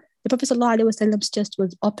prophets. The Prophet ﷺ's chest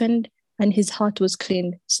was opened and his heart was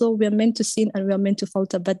clean. So we are meant to sin and we are meant to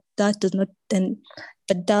falter, but that does not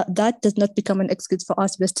become an excuse for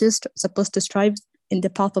us. We're still supposed to strive in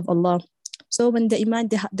the path of Allah. So when the iman,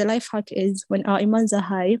 the life hack is, when our imans are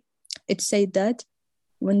high, it said that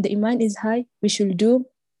when the iman is high, we should do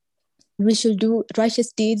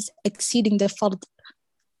righteous deeds exceeding the fard.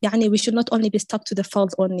 Yani we should not only be stuck to the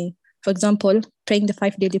fard only. For example, praying the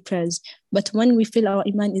 5 daily prayers. But when we feel our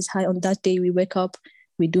iman is high on that day, we wake up,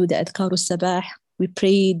 we do the adhkar al-sabah, we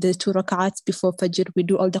pray the 2 rak'ats before fajr, we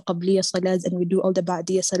do all the qabliya salahs and we do all the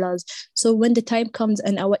ba'diya salahs. So when the time comes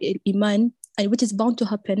and our iman, and which is bound to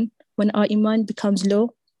happen, when our iman becomes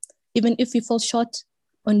low, even if we fall short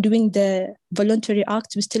on doing the voluntary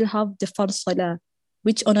acts, we still have the fard salah,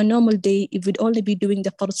 which on a normal day, if we'd only be doing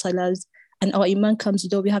the fard salahs and our iman comes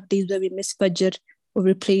low, we have days where we miss fajr, or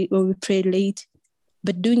we pray late.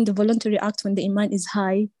 But doing the voluntary act when the iman is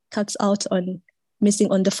high cuts out on missing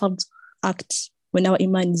on the fard acts when our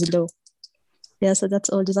iman is low. Yeah, so that's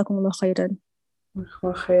all. Jazakumullah khairan.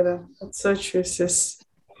 That's so true, sis.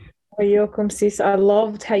 Welcome, sis. I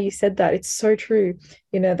loved how you said that. It's so true.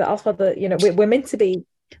 You know, we're meant to be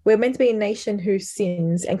a nation who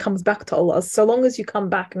sins and comes back to Allah. So long as you come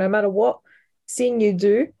back, no matter what sin you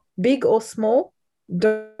do, big or small,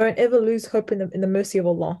 don't ever lose hope in the mercy of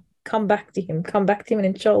Allah. Come back to Him, and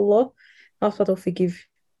inshallah, Allah will forgive.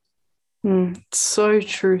 So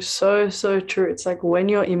true, so true. It's like when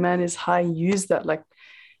your iman is high, use that. Like,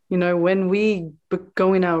 you know, when we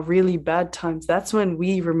go in our really bad times, that's when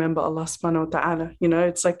we remember Allah subhanahu wa ta'ala. You know,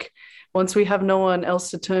 it's like once we have no one else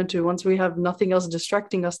to turn to, once we have nothing else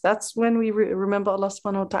distracting us, that's when we remember Allah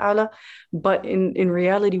subhanahu wa ta'ala. But in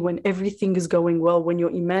reality, when everything is going well, when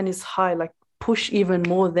your iman is high, like push even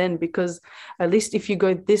more then, because at least if you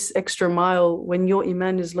go this extra mile when your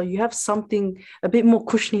iman is low, you have something a bit more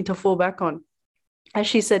cushiony to fall back on. As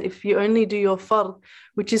she said, if you only do your fard,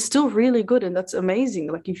 which is still really good and that's amazing,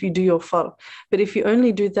 like if you do your fard, but if you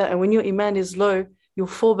only do that and when your iman is low, you'll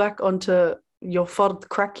fall back onto your fard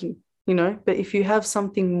cracking, you know. But if you have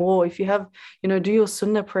something more, if you have, you know, do your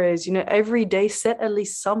sunnah prayers, you know, every day, set at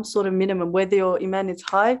least some sort of minimum, whether your iman is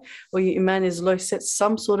high or your iman is low, set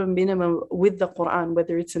some sort of minimum with the Quran,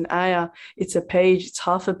 whether it's an ayah, it's a page, it's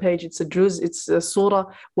half a page, it's a juz, it's a surah,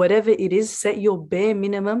 whatever it is, set your bare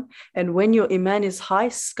minimum. And when your iman is high,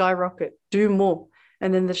 skyrocket, do more.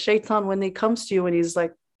 And then the shaitan, when he comes to you and he's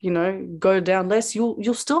like, you know, go down less,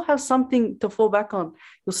 you'll still have something to fall back on.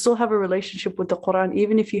 You'll still have a relationship with the Quran,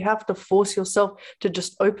 even if you have to force yourself to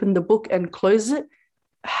just open the book and close it.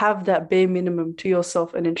 Have that bare minimum to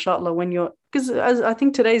yourself, and inshallah, when you're, because as I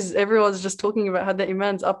think everyone's just talking about how the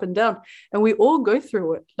iman's up and down, and we all go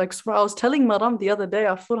through it. Like, so I was telling Maram the other day,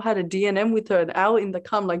 I thought I had a DNM with her an hour in the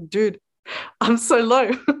car. I'm like, dude, I'm so low.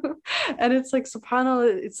 And it's like,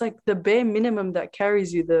 subhanallah, it's like the bare minimum that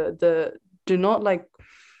carries you. The do not like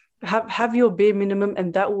have your bare minimum,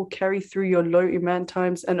 and that will carry through your low iman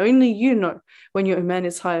times. And only you know when your iman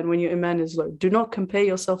is high and when your iman is low. Do not compare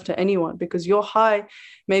yourself to anyone, because your high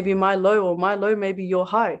may be my low, or my low may be your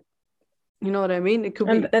high. You know what I mean? It could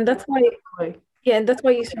be, and that's why, yeah, and that's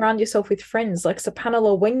why you surround yourself with friends. Like,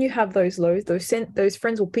 subhanallah, when you have those lows, those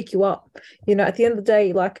friends will pick you up. You know, at the end of the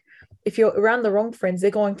day, like, if you're around the wrong friends, they're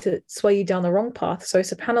going to sway you down the wrong path. So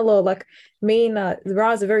subhanallah, like me and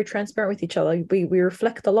Raz are very transparent with each other. We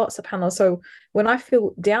reflect a lot, subhanallah. So when I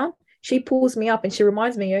feel down, she pulls me up and she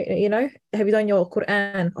reminds me, you know, have you done your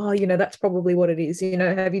Quran? Oh, you know, that's probably what it is. You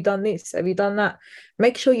know, have you done this? Have you done that?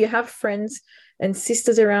 Make sure you have friends and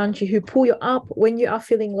sisters around you who pull you up when you are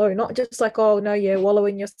feeling low, not just like, oh no, yeah, wallow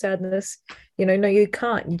in your sadness. You know, no, you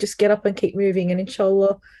can't. You just get up and keep moving, and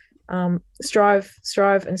inshallah, strive,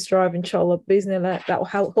 inshallah, bismillah, that will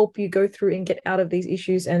help you go through and get out of these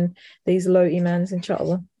issues and these low imans,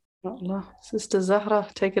 inshallah. Allah. Sister Zahra,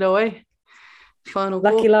 take it away. Final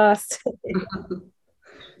lucky call. Last.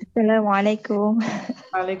 Assalamu Alaykum.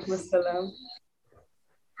 Alaykum assalam.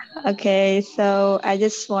 Okay, so I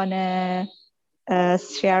just want to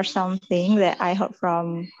share something that I heard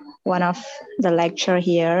from one of the lecture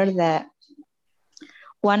here, that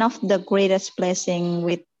one of the greatest blessing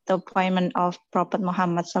with the appointment of Prophet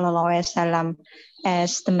Muhammad SAW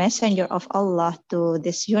as the messenger of Allah to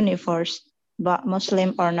this universe, but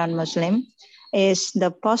Muslim or non-Muslim, is the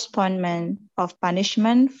postponement of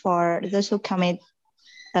punishment for those who commit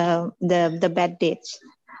the bad deeds.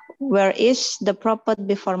 Where is the Prophet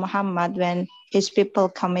before Muhammad when his people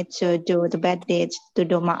commit to do the bad deeds, to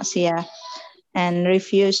do ma'siyah, and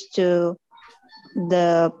refuse to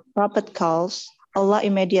the Prophet calls, Allah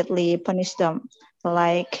immediately punished them.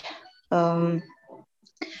 Like the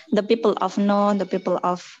people of Noah, the people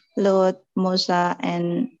of Lut, Musa,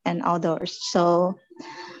 and others. So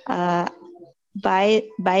by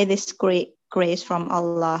this great grace from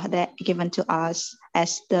Allah that given to us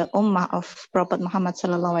as the ummah of Prophet Muhammad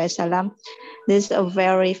SAW, this is a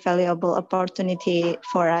very valuable opportunity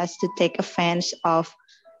for us to take advantage of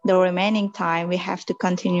the remaining time. We have to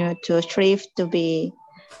continue to strive to be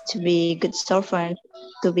good servant,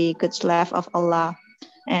 to be good slave of Allah,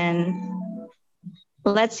 and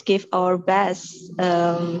let's give our best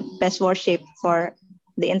worship for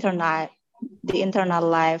the internal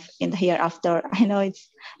life in the hereafter. I know it's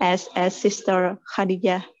as Sister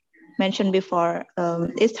Khadijah mentioned before,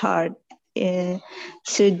 it's hard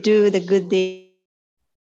to do the good deed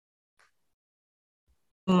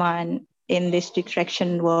in this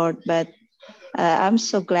distraction world, but I'm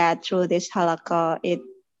so glad through this halaqa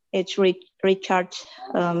it's recharged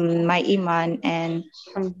my iman and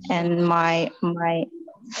my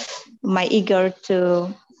eager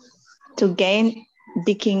to gain,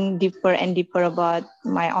 digging deeper and deeper about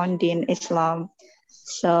my own deen, Islam.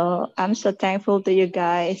 So I'm so thankful to you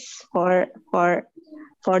guys for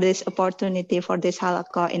this opportunity, for this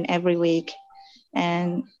halaqa in every week,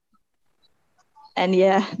 and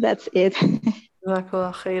yeah, that's it.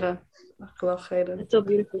 It's so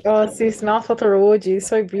beautiful. Oh, sis, now I thought to reward you.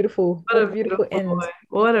 So beautiful. What a beautiful end.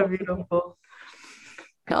 What a beautiful.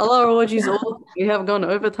 Allah reward you all. We have gone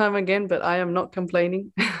overtime again, but I am not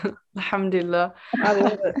complaining. Alhamdulillah. I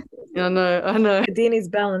love it. I know. The deen is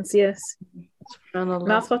balanced, yes. Subhanallah.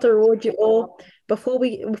 Now I thought to reward you all. Before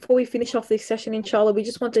we finish off this session, inshallah, we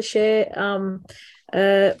just want to share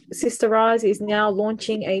Sister Raz is now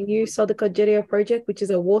launching a new Sadaqah Jariyah project, which is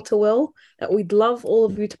a water well that we'd love all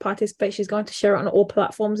of you to participate. She's going to share it on all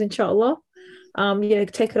platforms, inshallah. Yeah,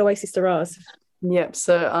 take it away, Sister Raz. Yep.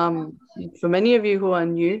 So for many of you who are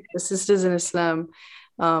new, the Sisters in Islam,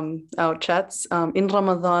 our chats, in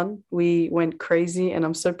Ramadan, we went crazy and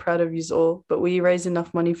I'm so proud of you all, but we raised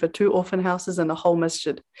enough money for 2 orphan houses and a whole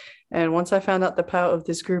masjid. And once I found out the power of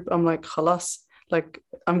this group, I'm like, khalas, like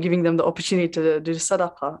I'm giving them the opportunity to do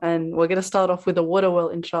sadaqah. And we're going to start off with a water well,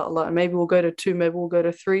 inshallah. And maybe we'll go to 2, maybe we'll go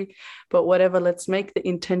to 3, but whatever, let's make the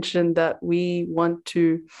intention that we want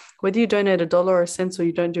to, whether you donate $1 or a cent or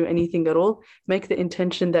you don't do anything at all, make the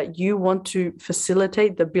intention that you want to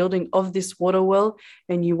facilitate the building of this water well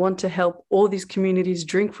and you want to help all these communities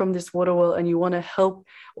drink from this water well and you want to help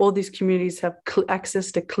all these communities have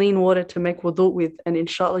access to clean water to make wudu with, and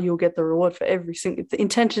inshallah you'll get the reward for every single. The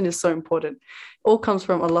intention is so important. All comes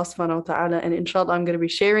from Allah subhanahu wa ta'ala, and inshallah I'm going to be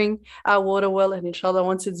sharing our water well, and inshallah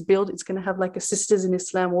once it's built it's going to have like a Sisters in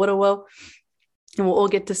Islam water well, and we'll all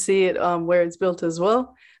get to see it where it's built as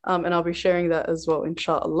well, and I'll be sharing that as well,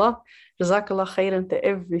 inshallah. Jazakallah khairan to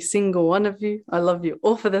every single one of you. I love you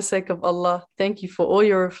all for the sake of Allah. Thank you for all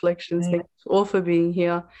your reflections. Thank you all for being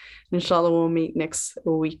here. Inshallah we'll meet next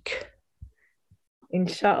week.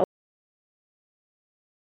 Inshallah.